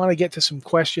I want to get to some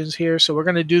questions here. So we're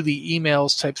going to do the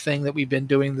emails type thing that we've been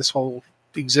doing this whole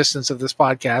existence of this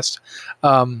podcast.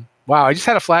 Wow, I just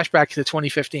had a flashback to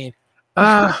 2015.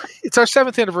 It's our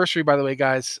 7th anniversary, by the way,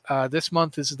 guys. This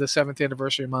month is the 7th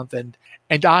anniversary month, and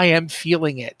I am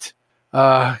feeling it.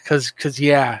 Cause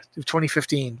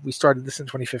 2015, we started this in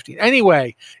 2015.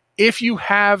 Anyway, if you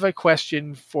have a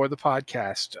question for the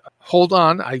podcast, hold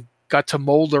on. I got to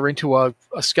mold her into a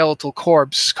skeletal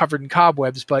corpse covered in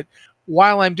cobwebs. But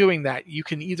while I'm doing that, you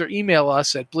can either email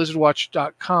us at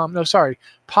blizzardwatch.com. No, sorry,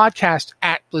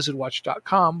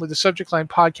 podcast@blizzardwatch.com with the subject line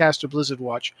podcast or Blizzard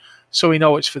Watch, so we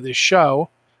know it's for this show.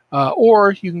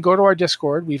 Or you can go to our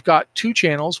Discord. We've got 2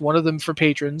 channels, one of them for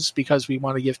patrons because we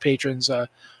want to give patrons a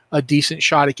decent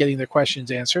shot at getting their questions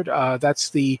answered.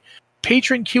 That's the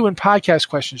Patron Q and Podcast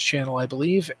Questions channel, I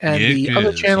believe, and the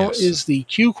other channel is the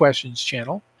Q Questions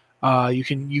channel. You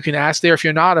can ask there if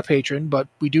you're not a patron, but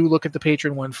we do look at the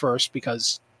patron one first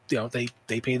because they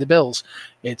pay the bills.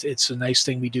 It's a nice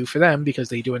thing we do for them because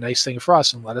they do a nice thing for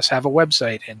us and let us have a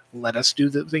website and let us do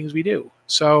the things we do.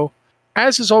 So,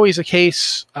 as is always the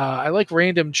case, I like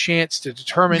random chance to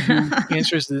determine who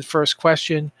answers the first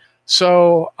question.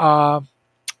 So, I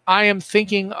am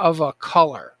thinking of a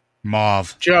color.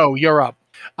 Mauve. Joe, you're up.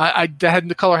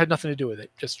 The color had nothing to do with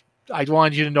it. Just I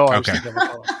wanted you to know I was thinking of a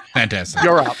color. Fantastic.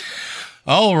 You're up.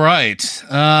 All right.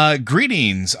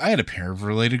 Greetings. I had a pair of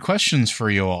related questions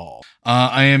for you all.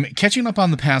 I am catching up on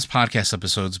the past podcast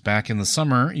episodes. Back in the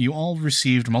summer, you all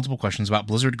received multiple questions about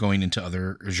Blizzard going into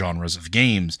other genres of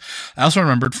games. I also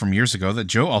remembered from years ago that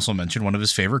Joe also mentioned one of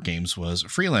his favorite games was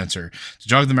Freelancer. To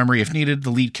jog the memory if needed, the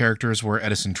lead characters were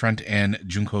Edison Trent and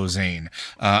Junko Zane.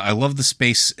 I love the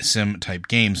space sim type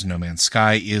games. No Man's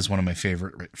Sky is one of my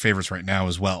favorites right now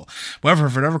as well. However,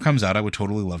 if it ever comes out, I would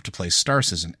totally love to play Star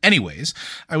Citizen. Anyways,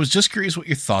 I was just curious what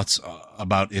your thoughts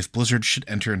about if Blizzard should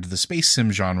enter into the space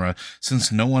sim genre,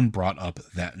 since no one brought up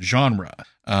that genre.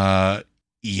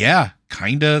 Yeah,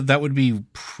 kinda. That would be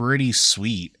pretty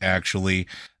sweet, actually.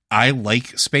 I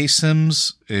like space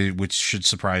sims, which should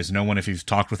surprise no one if you've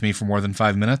talked with me for more than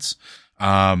 5 minutes.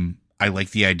 I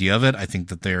like the idea of it. I think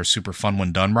that they're super fun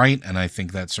when done right, and I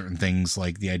think that certain things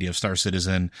like the idea of Star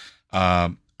Citizen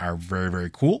are very, very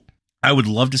cool. I would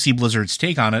love to see Blizzard's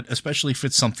take on it, especially if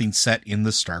it's something set in the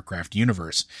StarCraft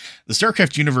universe. The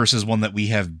StarCraft universe is one that we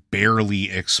have barely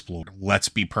explored. Let's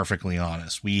be perfectly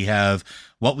honest. We have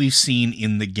what we've seen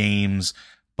in the games,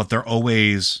 but they're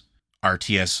always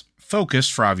RTS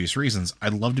focused for obvious reasons.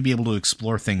 I'd love to be able to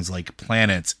explore things like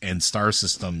planets and star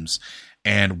systems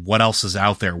and what else is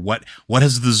out there. What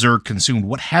has the Zerg consumed?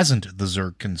 What hasn't the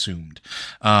Zerg consumed?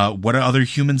 What other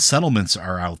human settlements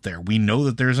are out there? We know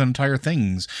that there's entire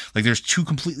things, like there's 2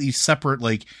 completely separate,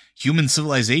 like, human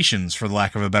civilizations, for the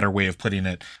lack of a better way of putting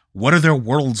it. What do their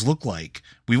worlds look like?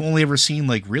 We've only ever seen,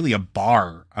 like, really a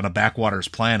bar on a backwaters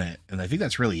planet, and I think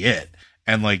that's really it.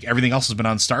 And like everything else has been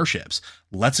on starships.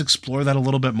 Let's explore that a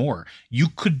little bit more. You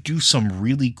could do some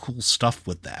really cool stuff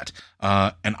with that.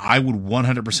 And I would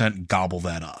 100% gobble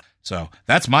that up. So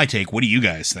that's my take. What do you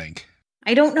guys think?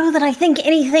 I don't know that I think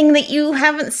anything that you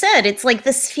haven't said. It's like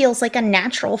this feels like a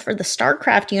natural for the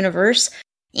StarCraft universe.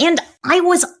 And I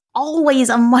was always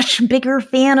a much bigger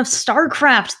fan of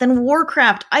StarCraft than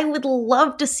Warcraft. I would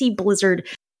love to see Blizzard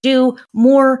do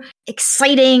more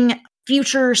exciting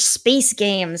future space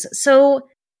games. So,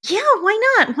 yeah,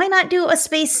 why not? Why not do a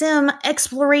space sim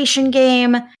exploration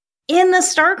game in the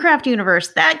StarCraft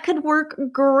universe? That could work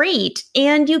great.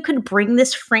 And you could bring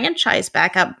this franchise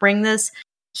back up, bring this,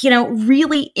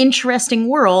 really interesting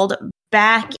world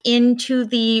back into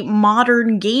the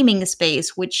modern gaming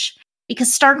space, because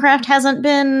StarCraft hasn't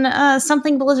been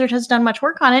something Blizzard has done much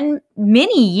work on in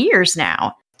many years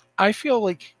now. I feel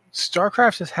like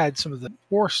StarCraft has had some of the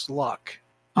worst luck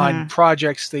on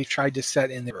projects they've tried to set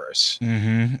in the universe.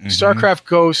 StarCraft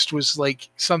Ghost was like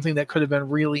something that could have been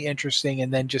really interesting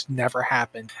and then just never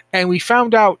happened. And we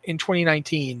found out in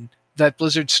 2019 that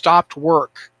Blizzard stopped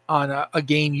work on a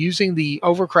game using the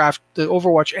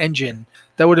Overwatch engine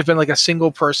that would have been like a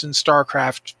single-person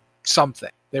StarCraft something.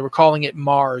 They were calling it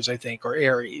Mars, I think, or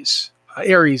Ares.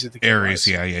 Ares, I think. Ares,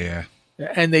 yeah.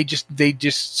 And they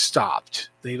just stopped.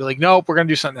 They were like, nope, we're going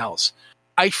to do something else.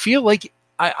 I feel like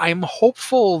I'm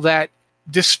hopeful that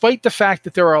despite the fact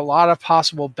that there are a lot of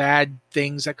possible bad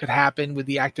things that could happen with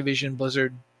the Activision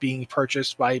Blizzard being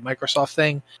purchased by Microsoft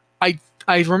thing,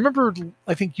 I remember,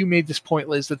 I think you made this point,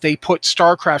 Liz, that they put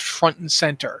StarCraft front and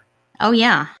center. Oh,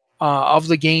 yeah. Of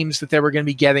the games that they were going to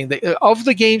be getting. Of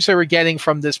the games they were getting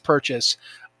from this purchase,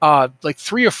 like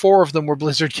 3 or 4 of them were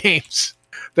Blizzard games.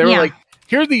 They were like,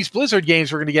 here are these Blizzard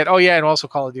games we're going to get. Oh, yeah, and also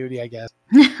Call of Duty, I guess.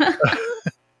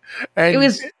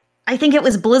 And I think it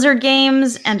was Blizzard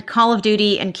games and Call of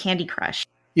Duty and Candy Crush.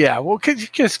 Yeah, well,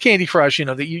 because Candy Crush,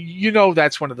 that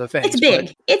that's one of the things. It's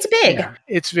big. It's big. Yeah,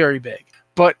 it's very big.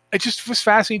 But it just was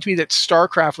fascinating to me that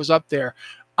StarCraft was up there.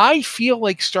 I feel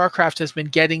like StarCraft has been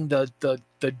getting the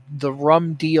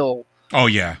rum deal. Oh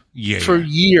yeah, for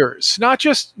years. Not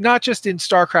just in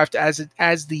StarCraft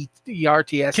as the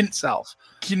RTS itself.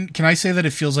 Can I say that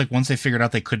it feels like once they figured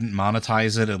out they couldn't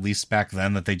monetize it, at least back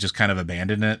then, that they just kind of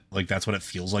abandoned it? Like that's what it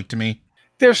feels like to me.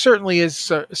 There certainly is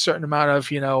a certain amount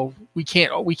of, we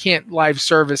can't live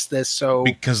service this, so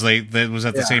because that was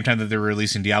at the same time that they were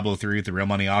releasing Diablo 3 at the Real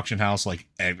Money Auction House, like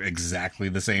exactly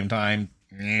the same time.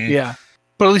 Yeah,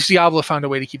 but at least Diablo found a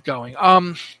way to keep going.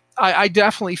 I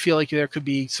definitely feel like there could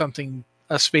be something,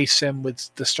 a space sim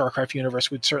with the StarCraft universe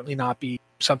would certainly not be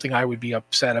something I would be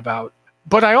upset about.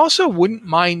 But I also wouldn't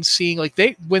mind seeing, like,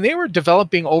 when they were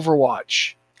developing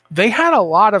Overwatch, they had a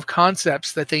lot of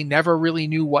concepts that they never really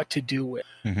knew what to do with.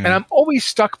 And I'm always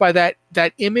stuck by that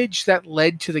image that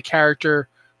led to the character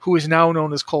who is now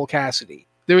known as Cole Cassidy.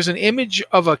 There was an image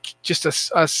of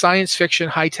a science fiction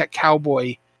high-tech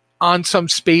cowboy on some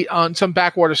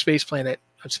backwater space planet.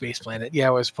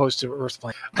 Yeah, as opposed to Earth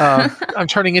planet. I'm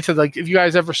turning into, like, if you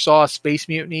guys ever saw Space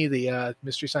Mutiny, the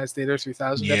Mystery Science Theater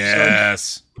 3000 episode.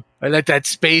 Yes. I let that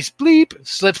space bleep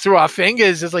slip through our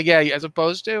fingers. It's like, yeah, as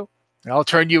opposed to, I'll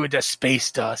turn you into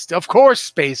space dust. Of course,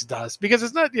 space dust, because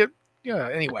it's not.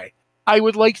 Anyway, I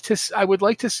would like to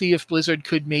see if Blizzard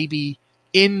could maybe,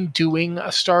 in doing a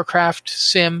StarCraft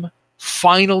sim,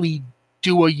 finally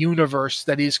do a universe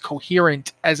that is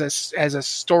coherent as a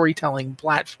storytelling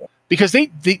platform. Because they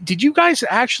did you guys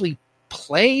actually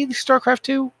play StarCraft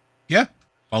 2? Yeah,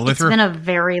 all the way through. It's been a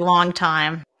very long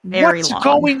time. What's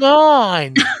going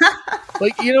on?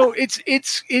 Like,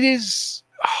 it is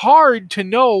hard to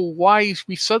know why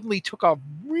we suddenly took a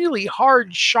really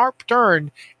hard, sharp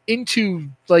turn into,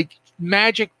 like,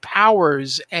 magic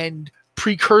powers and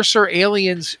precursor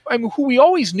aliens. I mean, who we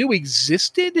always knew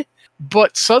existed,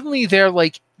 but suddenly they're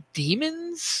like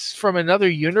demons from another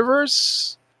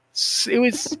universe.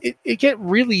 It get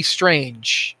really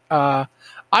strange. I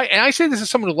say this as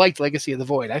someone who liked Legacy of the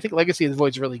Void. I think Legacy of the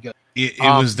Void is really good. It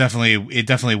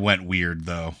definitely went weird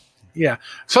though. Yeah.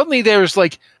 Suddenly there's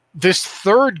like this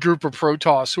third group of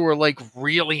Protoss who are like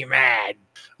really mad.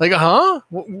 Like,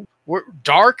 We're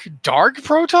dark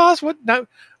Protoss? What? No,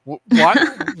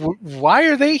 why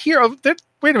are they here?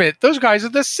 Wait a minute. Those guys are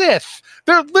the Sith.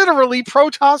 They're literally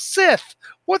Protoss Sith.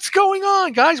 What's going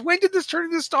on, guys? When did this turn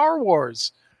into Star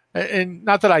Wars? And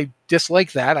not that I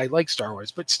dislike that. I like Star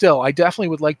Wars. But still, I definitely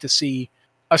would like to see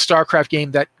a StarCraft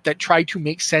game that tried to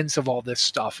make sense of all this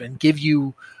stuff and give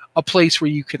you a place where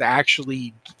you could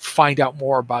actually find out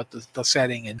more about the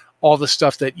setting and all the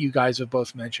stuff that you guys have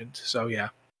both mentioned. So, yeah.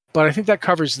 But I think that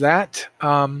covers that.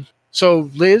 So,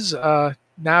 Liz,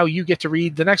 now you get to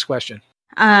read the next question.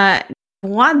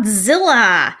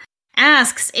 Godzilla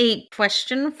asks a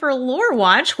question for Lore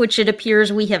Watch, which it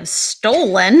appears we have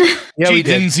stolen. Yeah, Gee, we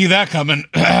did. didn't see that coming.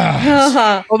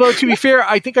 Although, to be fair,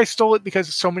 I think I stole it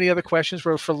because so many other questions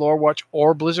were for Lore Watch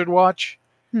or Blizzard Watch.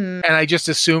 And I just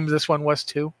assumed this one was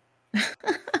too.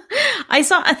 I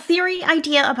saw a theory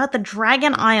idea about the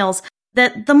Dragon Isles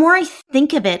that, the more I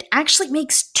think of it, actually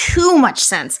makes too much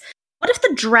sense. What if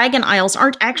the Dragon Isles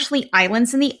aren't actually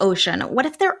islands in the ocean? What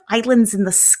if they're islands in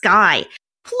the sky?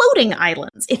 Floating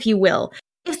islands, if you will.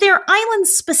 If they're islands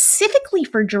specifically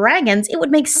for dragons, it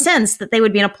would make sense that they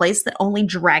would be in a place that only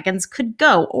dragons could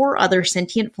go, or other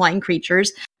sentient flying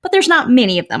creatures, but there's not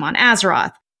many of them on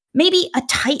Azeroth. Maybe a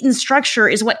Titan structure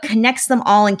is what connects them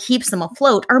all and keeps them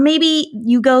afloat, or maybe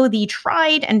you go the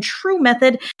tried and true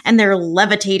method and they're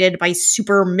levitated by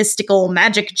super mystical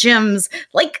magic gems,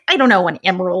 like, I don't know, an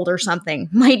emerald or something.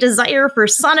 My desire for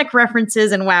Sonic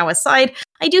references and WoW aside,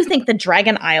 I do think the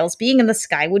Dragon Isles being in the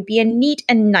sky would be a neat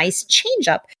and nice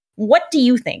change-up. What do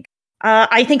you think?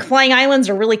 I think flying islands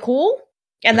are really cool.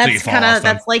 And that's kind of,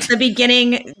 that's like the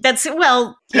beginning. That's kind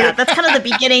of the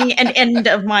beginning and end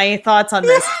of my thoughts on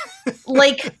this.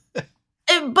 Like,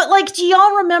 but like, do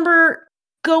y'all remember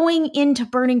going into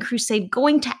Burning Crusade,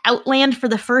 going to Outland for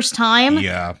the first time?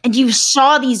 Yeah. And you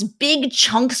saw these big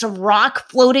chunks of rock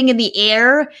floating in the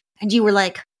air, and you were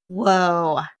like,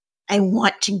 whoa, I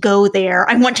want to go there.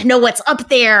 I want to know what's up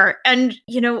there. And,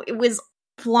 you know,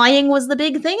 flying was the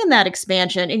big thing in that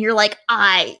expansion. And you're like,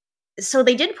 so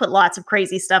they did put lots of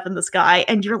crazy stuff in the sky,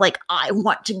 and you're like, I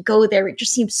want to go there. It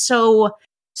just seems so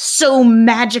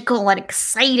magical and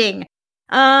exciting.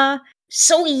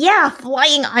 So yeah,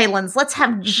 flying islands. Let's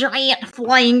have giant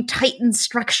flying Titan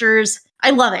structures.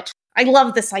 I love it. I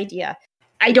love this idea.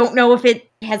 I don't know if it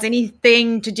has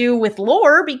anything to do with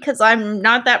lore, because I'm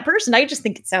not that person. I just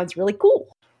think it sounds really cool.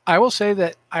 I will say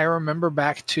that I remember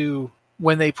back to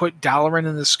when they put Dalaran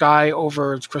in the sky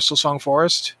over Crystal Song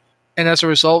Forest, and as a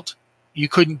result, you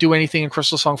couldn't do anything in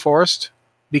Crystal Song Forest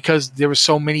because there were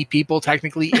so many people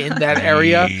technically in that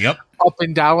area up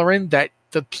in Dalaran that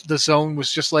the zone was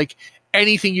just like,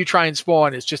 anything you try and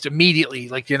spawn is just immediately,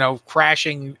 like, you know,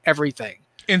 crashing everything.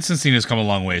 Instancing has come a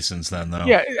long way since then, though.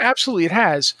 Yeah, absolutely it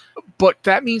has. But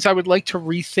that means I would like to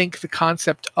rethink the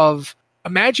concept of,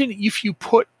 imagine if you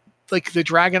put like the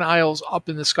Dragon Isles up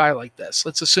in the sky like this.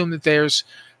 Let's assume that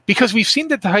because we've seen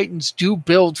that the Titans do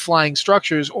build flying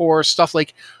structures or stuff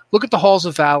like, look at the Halls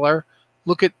of Valor,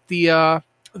 look at the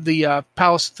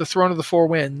Palace, the Throne of the Four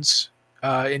Winds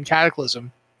in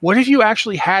Cataclysm. What if you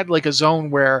actually had like a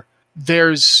zone where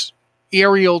there's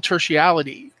aerial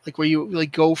tertiality, like where you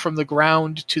like go from the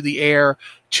ground to the air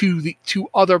to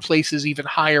other places even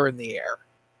higher in the air,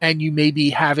 and you maybe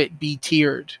have it be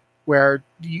tiered where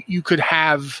you could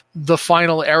have the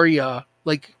final area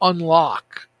like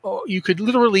unlock. You could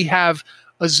literally have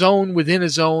a zone within a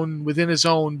zone within a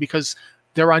zone because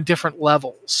they're on different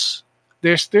levels.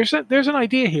 There's an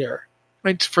idea here,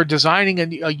 right, for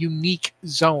designing a unique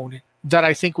zone that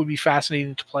I think would be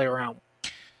fascinating to play around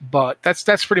with. But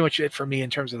that's pretty much it for me in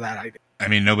terms of that idea. I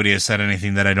mean, nobody has said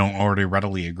anything that I don't already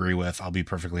readily agree with. I'll be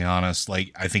perfectly honest.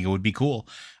 Like, I think it would be cool.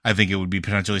 I think it would be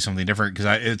potentially something different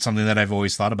because it's something that I've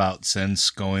always thought about since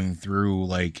going through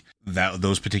like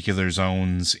those particular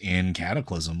zones in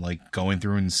Cataclysm, like going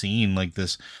through and seeing like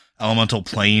this elemental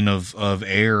plane of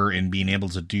air and being able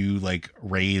to do like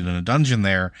raid in a dungeon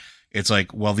there. It's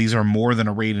like, well, these are more than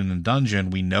a raid in a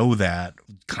dungeon. We know that,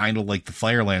 kind of like the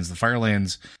Firelands. The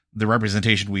Firelands, the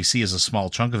representation we see is a small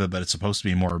chunk of it, but it's supposed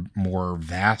to be more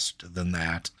vast than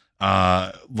that.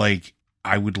 Like,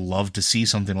 I would love to see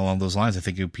something along those lines. I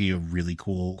think it would be a really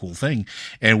cool thing,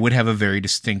 and it would have a very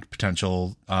distinct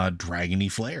potential dragony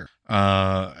flair.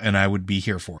 And I would be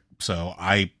here for it. So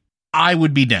I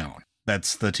would be down.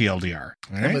 That's the TLDR.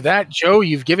 All right? And with that, Joe,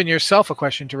 you've given yourself a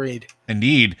question to read.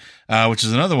 Indeed, which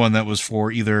is another one that was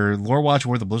for either Lore Watch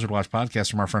or the Blizzard Watch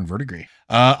podcast from our friend Vertigree.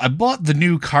 I bought the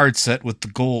new card set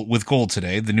with gold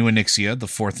today. The new Onyxia, the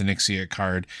 4th Onyxia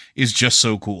card, is just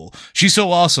so cool. She's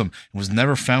so awesome and was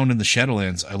never found in the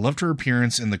Shadowlands. I loved her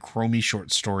appearance in the Chromie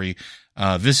short story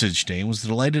Visage Day and was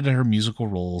delighted at her musical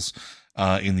roles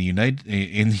in the United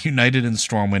and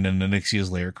Stormwind and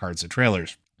Onyxia's Lair cards and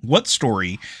trailers. What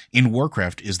story in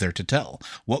Warcraft is there to tell?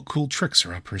 What cool tricks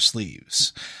are up her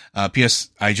sleeves? P.S.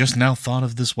 I just now thought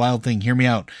of this wild thing. Hear me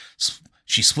out.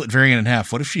 She split Varian in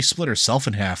half. What if she split herself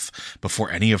in half before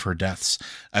any of her deaths?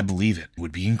 I believe it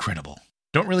would be incredible.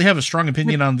 Don't really have a strong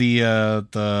opinion on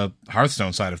the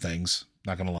Hearthstone side of things.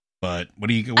 Not gonna lie. But what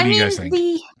do you guys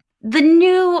think? The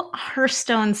new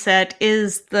Hearthstone set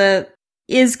is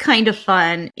kind of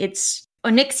fun. It's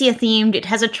Onyxia themed. It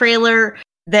has a trailer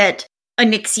that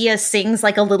Onyxia sings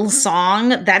like a little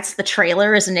song. That's the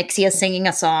trailer, is Onyxia singing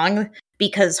a song,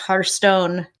 because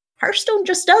Hearthstone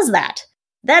just does that.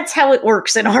 That's how it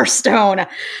works in Hearthstone.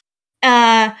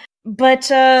 But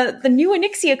the new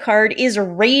Onyxia card is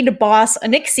Raid Boss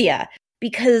Onyxia,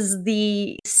 because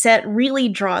the set really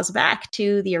draws back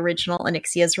to the original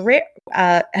Onyxia's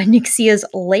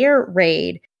Lair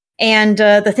raid. And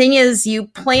the thing is, you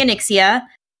play Onyxia,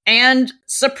 and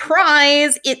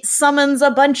surprise, it summons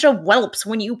a bunch of whelps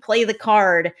when you play the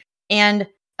card. And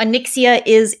Onyxia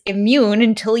is immune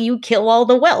until you kill all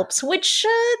the whelps, which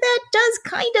that does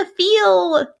kind of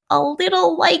feel a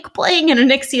little like playing in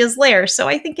Onyxia's lair. So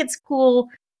I think it's cool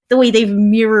the way they've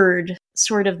mirrored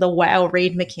sort of the WoW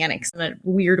raid mechanics in a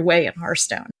weird way in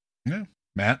Hearthstone. Yeah.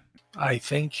 Matt? I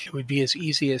think it would be as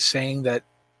easy as saying that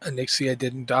Onyxia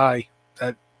didn't die,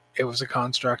 that it was a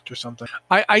construct or something.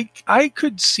 I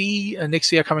could see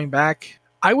Onyxia coming back.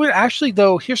 I would actually,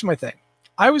 though, here's my thing.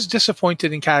 I was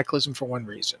disappointed in Cataclysm for one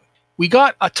reason. We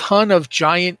got a ton of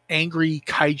giant, angry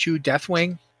kaiju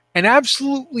Deathwing, and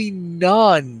absolutely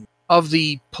none of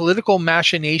the political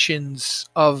machinations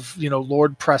of,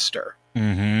 Lord Prester.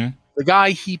 Mm-hmm. The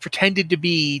guy he pretended to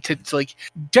be, to like,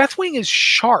 Deathwing is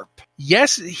sharp.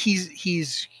 Yes,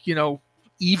 he's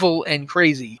evil and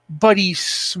crazy, but he's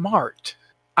smart.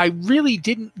 I really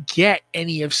didn't get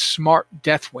any of smart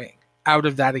Deathwing out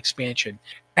of that expansion,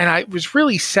 and I was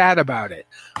really sad about it.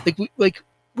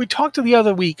 We talked the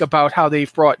other week about how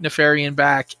they've brought Nefarian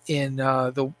back in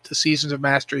the Seasons of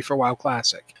Mastery for WoW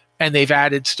Classic, and they've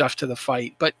added stuff to the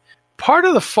fight. But part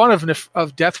of the fun of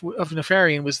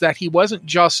Nefarian was that he wasn't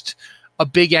just a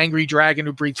big angry dragon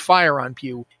who breathed fire on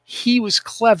you. He was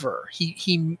clever.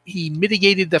 He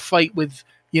mitigated the fight with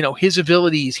his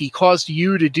abilities. He caused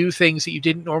you to do things that you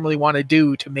didn't normally want to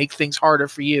do to make things harder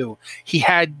for you. He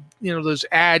had those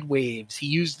ad waves. He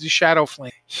used the shadow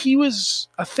flame. He was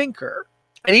a thinker.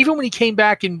 And even when he came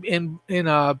back in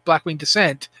Blackwing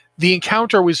Descent, the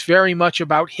encounter was very much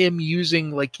about him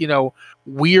using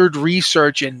weird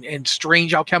research and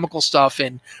strange alchemical stuff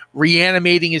and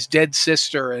reanimating his dead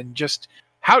sister, and just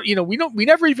how we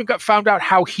never even found out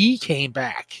how he came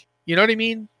back. You know what I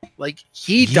mean? Like,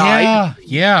 he died.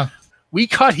 Yeah. We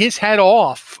cut his head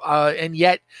off, and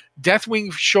yet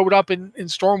Deathwing showed up in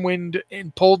Stormwind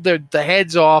and pulled the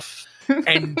heads off,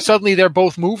 and suddenly they're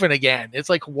both moving again. It's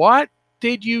like, what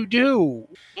did you do?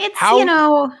 It's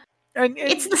And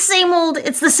it's the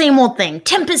same old thing.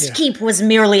 Tempest Keep was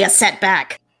merely a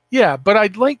setback. Yeah, but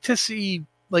I'd like to see,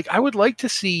 I would like to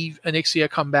see Onyxia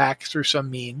come back through some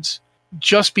means,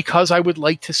 just because I would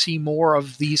like to see more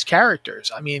of these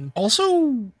characters. I mean,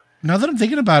 also, now that I'm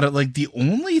thinking about it, the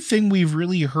only thing we've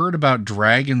really heard about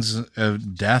Dragon's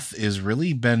death is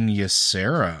really been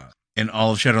Ysera in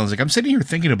all of Shadowlands. I'm sitting here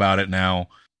thinking about it now.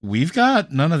 We've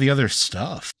got none of the other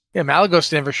stuff. Yeah,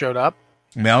 Malagos never showed up.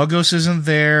 Malagos isn't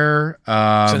there.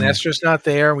 Sinestra's not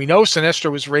there. We know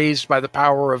Sinestra was raised by the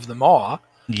power of the Maw.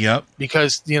 Yep.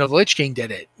 Because, the Lich King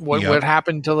did it. What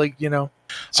happened to,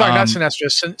 Sorry, not Sinestra.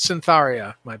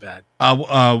 Syntharia. My bad.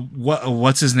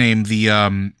 What's his name?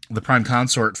 The prime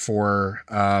consort for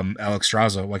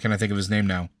Alexstrasza. Why can't I think of his name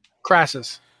now?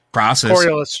 Crassus.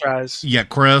 Coriolis. Yeah,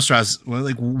 Coriolis.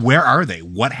 Where are they?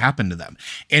 What happened to them?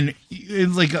 And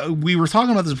we were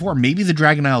talking about this before. Maybe the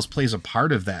Dragon Isles plays a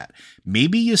part of that.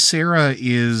 Maybe Ysera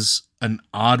is an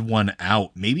odd one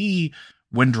out. Maybe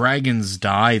when dragons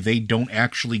die, they don't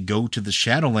actually go to the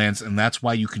Shadowlands, and that's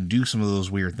why you can do some of those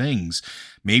weird things.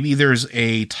 Maybe there's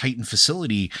a Titan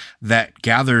facility that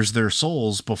gathers their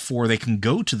souls before they can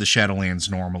go to the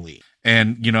Shadowlands normally,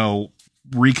 and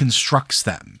reconstructs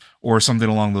them or something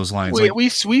along those lines. We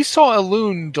saw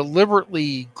Elune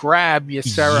deliberately grab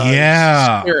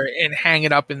Ysera's spirit and hang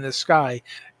it up in the sky.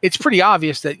 It's pretty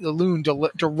obvious that Elune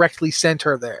directly sent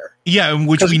her there. Yeah,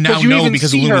 which we now know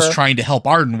because Elune was trying to help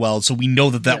Ardenweld, so we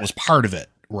know that was part of it,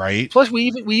 right? Plus,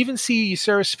 we even see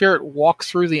Ysera's spirit walk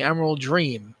through the Emerald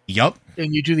Dream. Yep.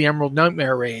 And you do the Emerald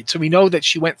Nightmare raid, so we know that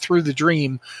she went through the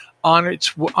dream on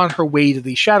her way to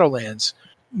the Shadowlands.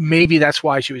 Maybe that's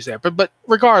why she was there. But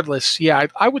regardless, yeah,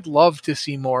 I would love to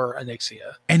see more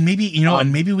Onyxia. And maybe,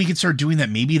 and maybe we could start doing that.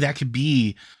 Maybe that could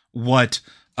be what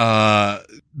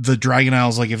the Dragon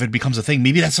Isles, if it becomes a thing,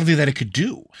 maybe that's something that it could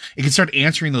do. It could start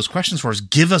answering those questions for us.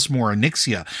 Give us more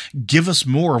Onyxia. Give us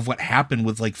more of what happened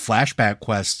with flashback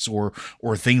quests or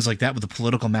things like that with the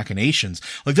political machinations.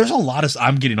 There's a lot of,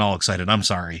 I'm getting all excited. I'm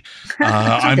sorry.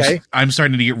 Okay. I'm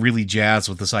starting to get really jazzed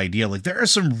with this idea. There are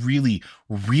some really,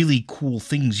 really cool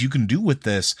things you can do with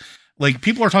this.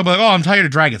 People are talking about, I'm tired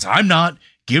of dragons. I'm not.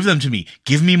 Give them to me.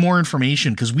 Give me more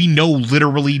information, because we know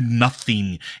literally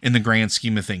nothing in the grand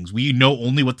scheme of things. We know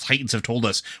only what Titans have told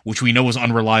us, which we know is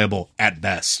unreliable at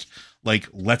best. Like,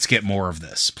 let's get more of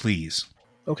this, please.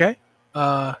 Okay.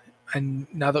 And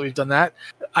now that we've done that,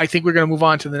 I think we're going to move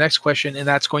on to the next question, and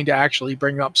that's going to actually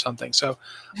bring up something. So,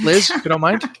 Liz, if you don't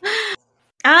mind.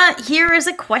 Here is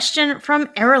a question from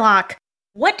Airlock.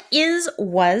 What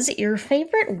was your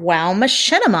favorite WoW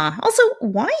machinima? Also,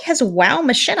 why has WoW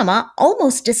machinima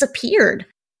almost disappeared?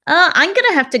 I'm going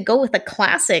to have to go with a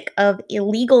classic of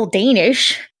Illegal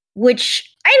Danish,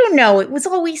 which, I don't know, it was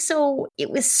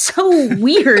so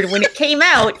weird when it came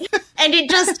out, and it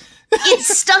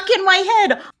stuck in my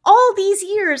head all these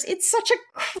years. It's such a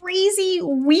crazy,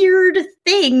 weird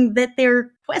thing that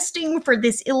they're questing for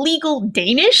this illegal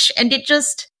Danish, and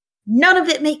none of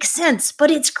it makes sense, but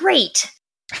it's great.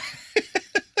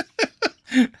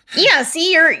 Yeah,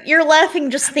 see, you're laughing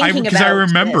just thinking about it. Because I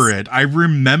remember it. I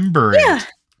remember it.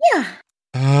 Yeah.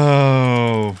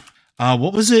 Oh.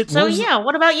 What was it?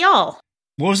 What about y'all?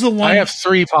 What was the one? I have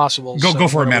 3 possibles. Go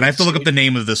for it, man. I have to look up the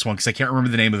name of this one because I can't remember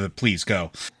the name of it. Please,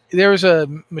 go. There was a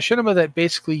machinima that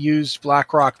basically used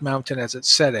Black Rock Mountain as its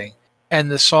setting,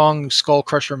 and the song Skull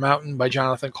Crusher Mountain by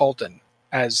Jonathan Colton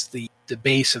as the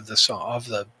base of the song, of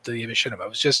the machinima. It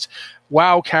was just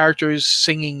WoW characters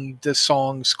singing the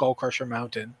song Skull Crusher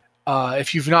Mountain.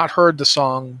 If you've not heard the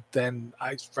song, then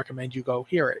I recommend you go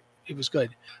hear it. It was good.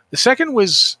 The second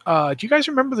was, do you guys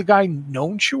remember the guy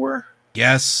Gnome Chewer?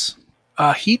 Yes.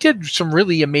 He did some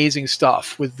really amazing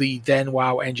stuff with the then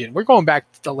WoW engine. We're going back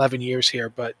 11 years here,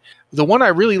 but the one I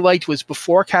really liked was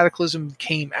before Cataclysm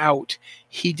came out.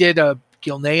 He did a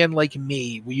Gilnean Like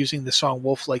Me, using the song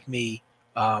Wolf Like Me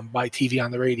by TV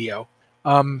on the Radio.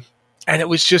 And it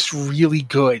was just really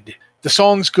good. The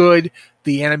song's good.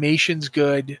 The animation's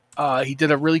good. He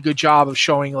did a really good job of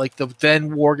showing like the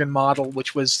then Worgen model,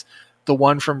 which was the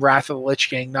one from Wrath of the Lich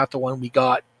King, not the one we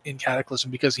got in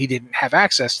Cataclysm because he didn't have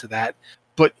access to that.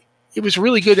 But it was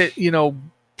really good at,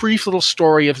 brief little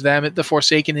story of them at the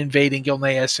Forsaken invading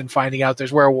Gilneas and finding out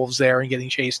there's werewolves there and getting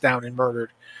chased down and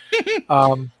murdered.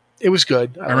 It was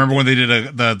good. I remember when they did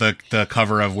the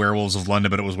cover of Werewolves of London,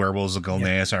 but it was Werewolves of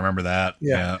Gilneas. Yeah. I remember that.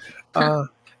 Yeah.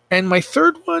 And my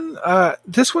third one,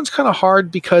 this one's kind of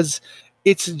hard because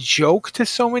it's a joke to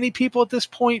so many people at this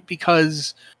point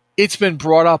because it's been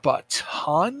brought up a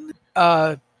ton.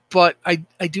 But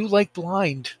I do like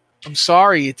Blind. I'm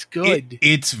sorry, it's good.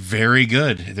 It's very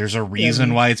good. There's a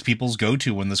reason why it's people's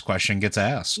go-to when this question gets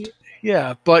asked.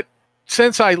 Yeah, but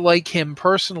since I like him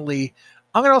personally,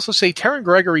 I'm going to also say Taron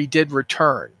Gregory did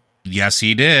return. Yes,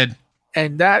 he did.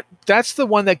 And that's the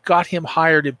one that got him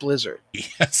hired at Blizzard.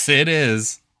 Yes, it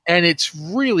is. And it's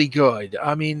really good.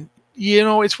 I mean,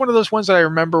 it's one of those ones that I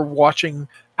remember watching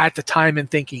at the time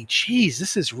and thinking, geez,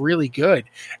 this is really good.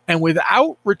 And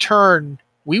without return,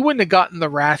 we wouldn't have gotten the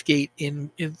Wrathgate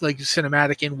in like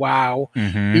cinematic in WoW.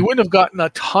 Mm-hmm. We wouldn't have gotten a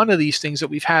ton of these things that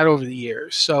we've had over the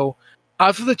years. So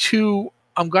out of the two,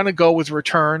 I'm going to go with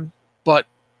Return, but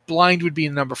Blind would be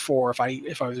number 4 if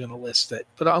I was going to list it.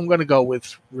 But I'm going to go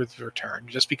with Return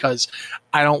just because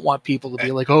I don't want people to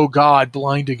be like, oh God,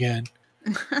 Blind again.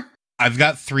 I've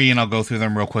got 3 and I'll go through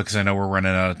them real quick because I know we're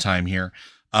running out of time here.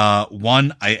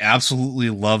 One, I absolutely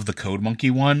love the Code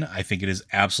Monkey one. I think it is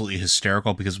absolutely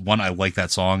hysterical because one, I like that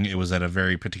song. It was at a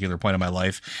very particular point in my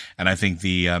life. And I think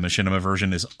the Machinima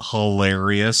version is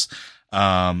hilarious.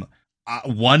 One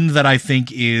that I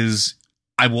think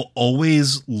I will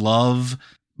always love,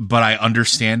 but I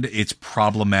understand it's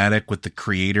problematic with the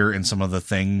creator and some of the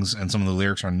things and some of the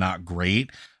lyrics are not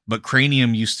great. But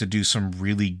Cranium used to do some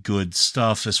really good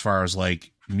stuff as far as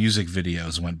like music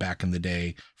videos went back in the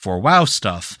day for WoW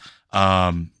stuff.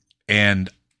 And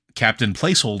Captain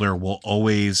Placeholder will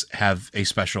always have a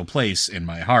special place in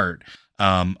my heart.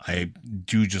 I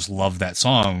do just love that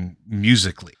song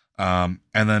musically. And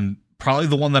then probably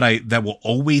the one that will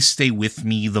always stay with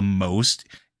me the most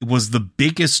was the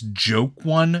biggest joke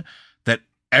one that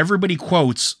everybody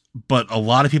quotes, but a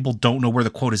lot of people don't know where the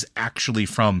quote is actually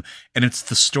from. And it's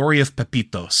the story of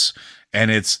Pepitos. And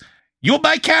it's, "You'll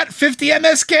buy cat 50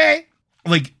 MSK."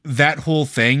 Like that whole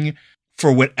thing,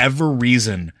 for whatever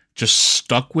reason, just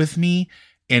stuck with me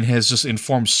and has just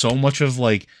informed so much of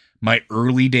like my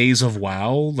early days of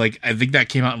WoW. Like I think that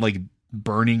came out in like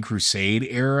Burning Crusade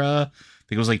era. I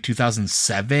think it was like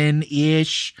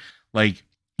 2007-ish. Like,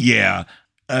 yeah,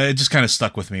 it just kind of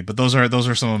stuck with me. But those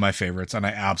are some of my favorites, and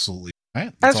I absolutely.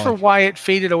 Right, as for why it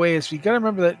faded away, is you got to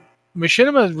remember that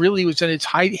Machinima really was in its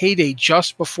heyday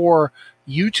just before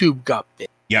YouTube got big.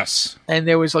 Yes. And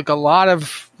there was like a lot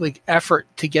of like effort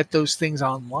to get those things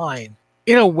online.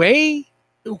 In a way,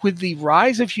 with the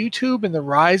rise of YouTube and the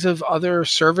rise of other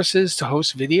services to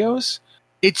host videos,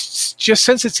 it's just,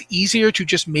 since it's easier to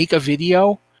just make a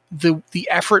video, the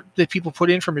effort that people put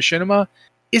in for Machinima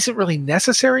isn't really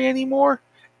necessary anymore.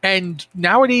 And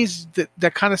nowadays,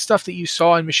 that kind of stuff that you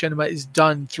saw in Machinima is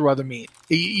done through other means.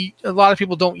 A lot of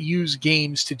people don't use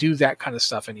games to do that kind of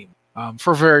stuff anymore,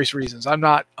 for various reasons. I'm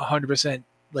not 100%,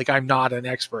 I'm not an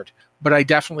expert, but I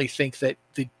definitely think that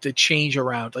the change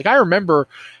around, I remember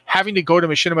having to go to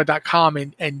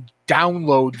machinima.com and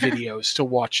download videos to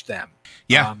watch them.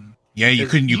 Yeah. You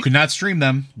could not stream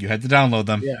them. You had to download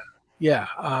them. Yeah. Yeah.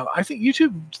 I think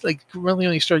YouTube really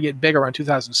only started getting big around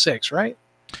 2006, right?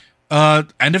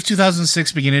 End of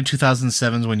 2006, beginning of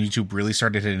 2007 is when YouTube really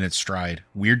started hitting its stride.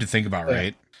 Weird to think about,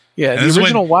 right? Yeah, the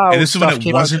original WoW and this stuff is when it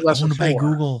came out in wasn't 2004. owned by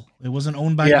Google. It wasn't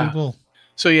owned by Google.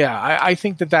 So I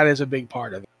think that is a big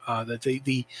part of it. That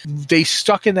they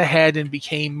stuck in the head and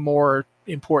became more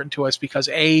important to us because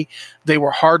A, they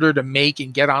were harder to make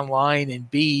and get online,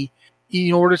 and B,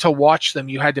 in order to watch them,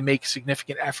 you had to make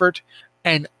significant effort.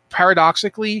 And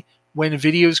paradoxically, when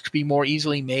videos could be more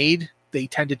easily made, they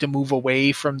tended to move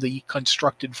away from the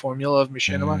constructed formula of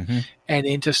Machinima and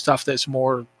into stuff that's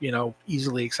more,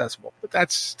 easily accessible. But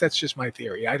that's just my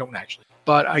theory. I don't actually.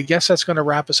 But I guess that's going to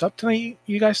wrap us up tonight.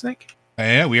 You guys think?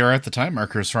 Yeah, we are at the time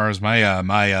marker as far as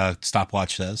my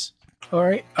stopwatch says. All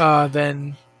right.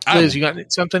 Then, Liz, you got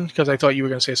something? Because I thought you were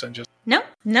going to say something. No.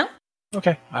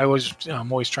 Okay.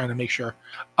 I'm always trying to make sure.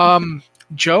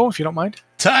 Joe, if you don't mind.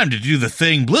 Time to do the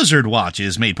thing Blizzard Watch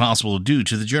is made possible due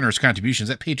to the generous contributions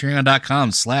at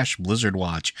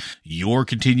patreon.com/BlizzardWatch. Your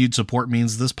continued support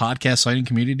means this podcast site and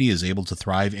community is able to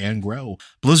thrive and grow.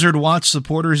 Blizzard Watch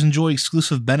supporters enjoy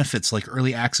exclusive benefits like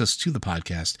early access to the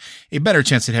podcast, a better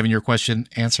chance at having your question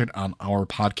answered on our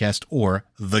podcast or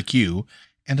The Queue,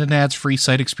 and an ads-free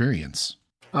site experience.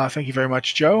 Thank you very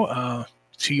much, Joe.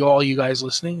 To all you guys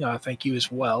listening, thank you as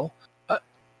well.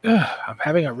 I'm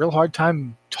having a real hard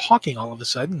time talking all of a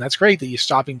sudden. That's great that you're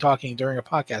stopping talking during a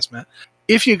podcast, Matt.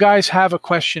 If you guys have a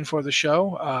question for the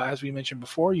show, as we mentioned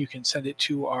before, you can send it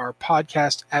to our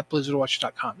podcast at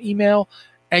blizzardwatch.com email.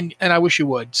 And I wish you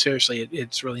would. Seriously,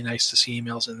 it's really nice to see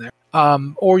emails in there.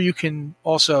 Or you can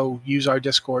also use our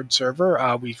Discord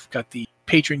server. We've got the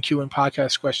Patron Q and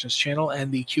Podcast Questions channel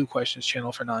and the Q Questions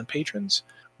channel for non-patrons.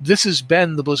 This has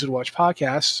been the Blizzard Watch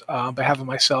podcast. On behalf of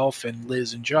myself and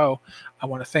Liz and Joe, I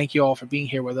want to thank you all for being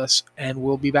here with us, and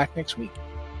we'll be back next week.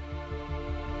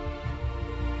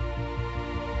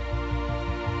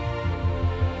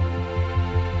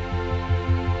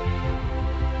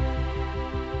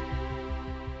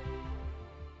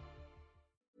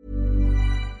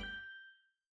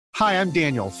 Hi, I'm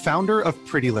Daniel, founder of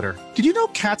Pretty Litter. Did you know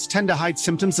cats tend to hide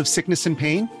symptoms of sickness and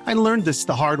pain? I learned this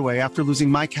the hard way after losing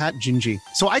my cat, Gingy.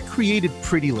 So I created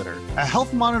Pretty Litter, a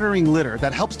health monitoring litter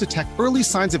that helps detect early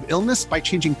signs of illness by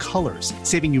changing colors,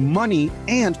 saving you money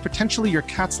and potentially your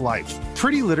cat's life.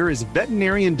 Pretty Litter is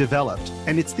veterinarian developed,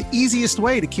 and it's the easiest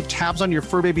way to keep tabs on your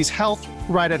fur baby's health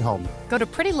right at home. Go to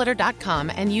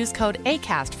prettylitter.com and use code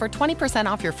ACAST for 20%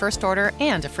 off your first order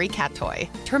and a free cat toy.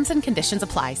 Terms and conditions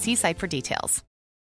apply. See site for details.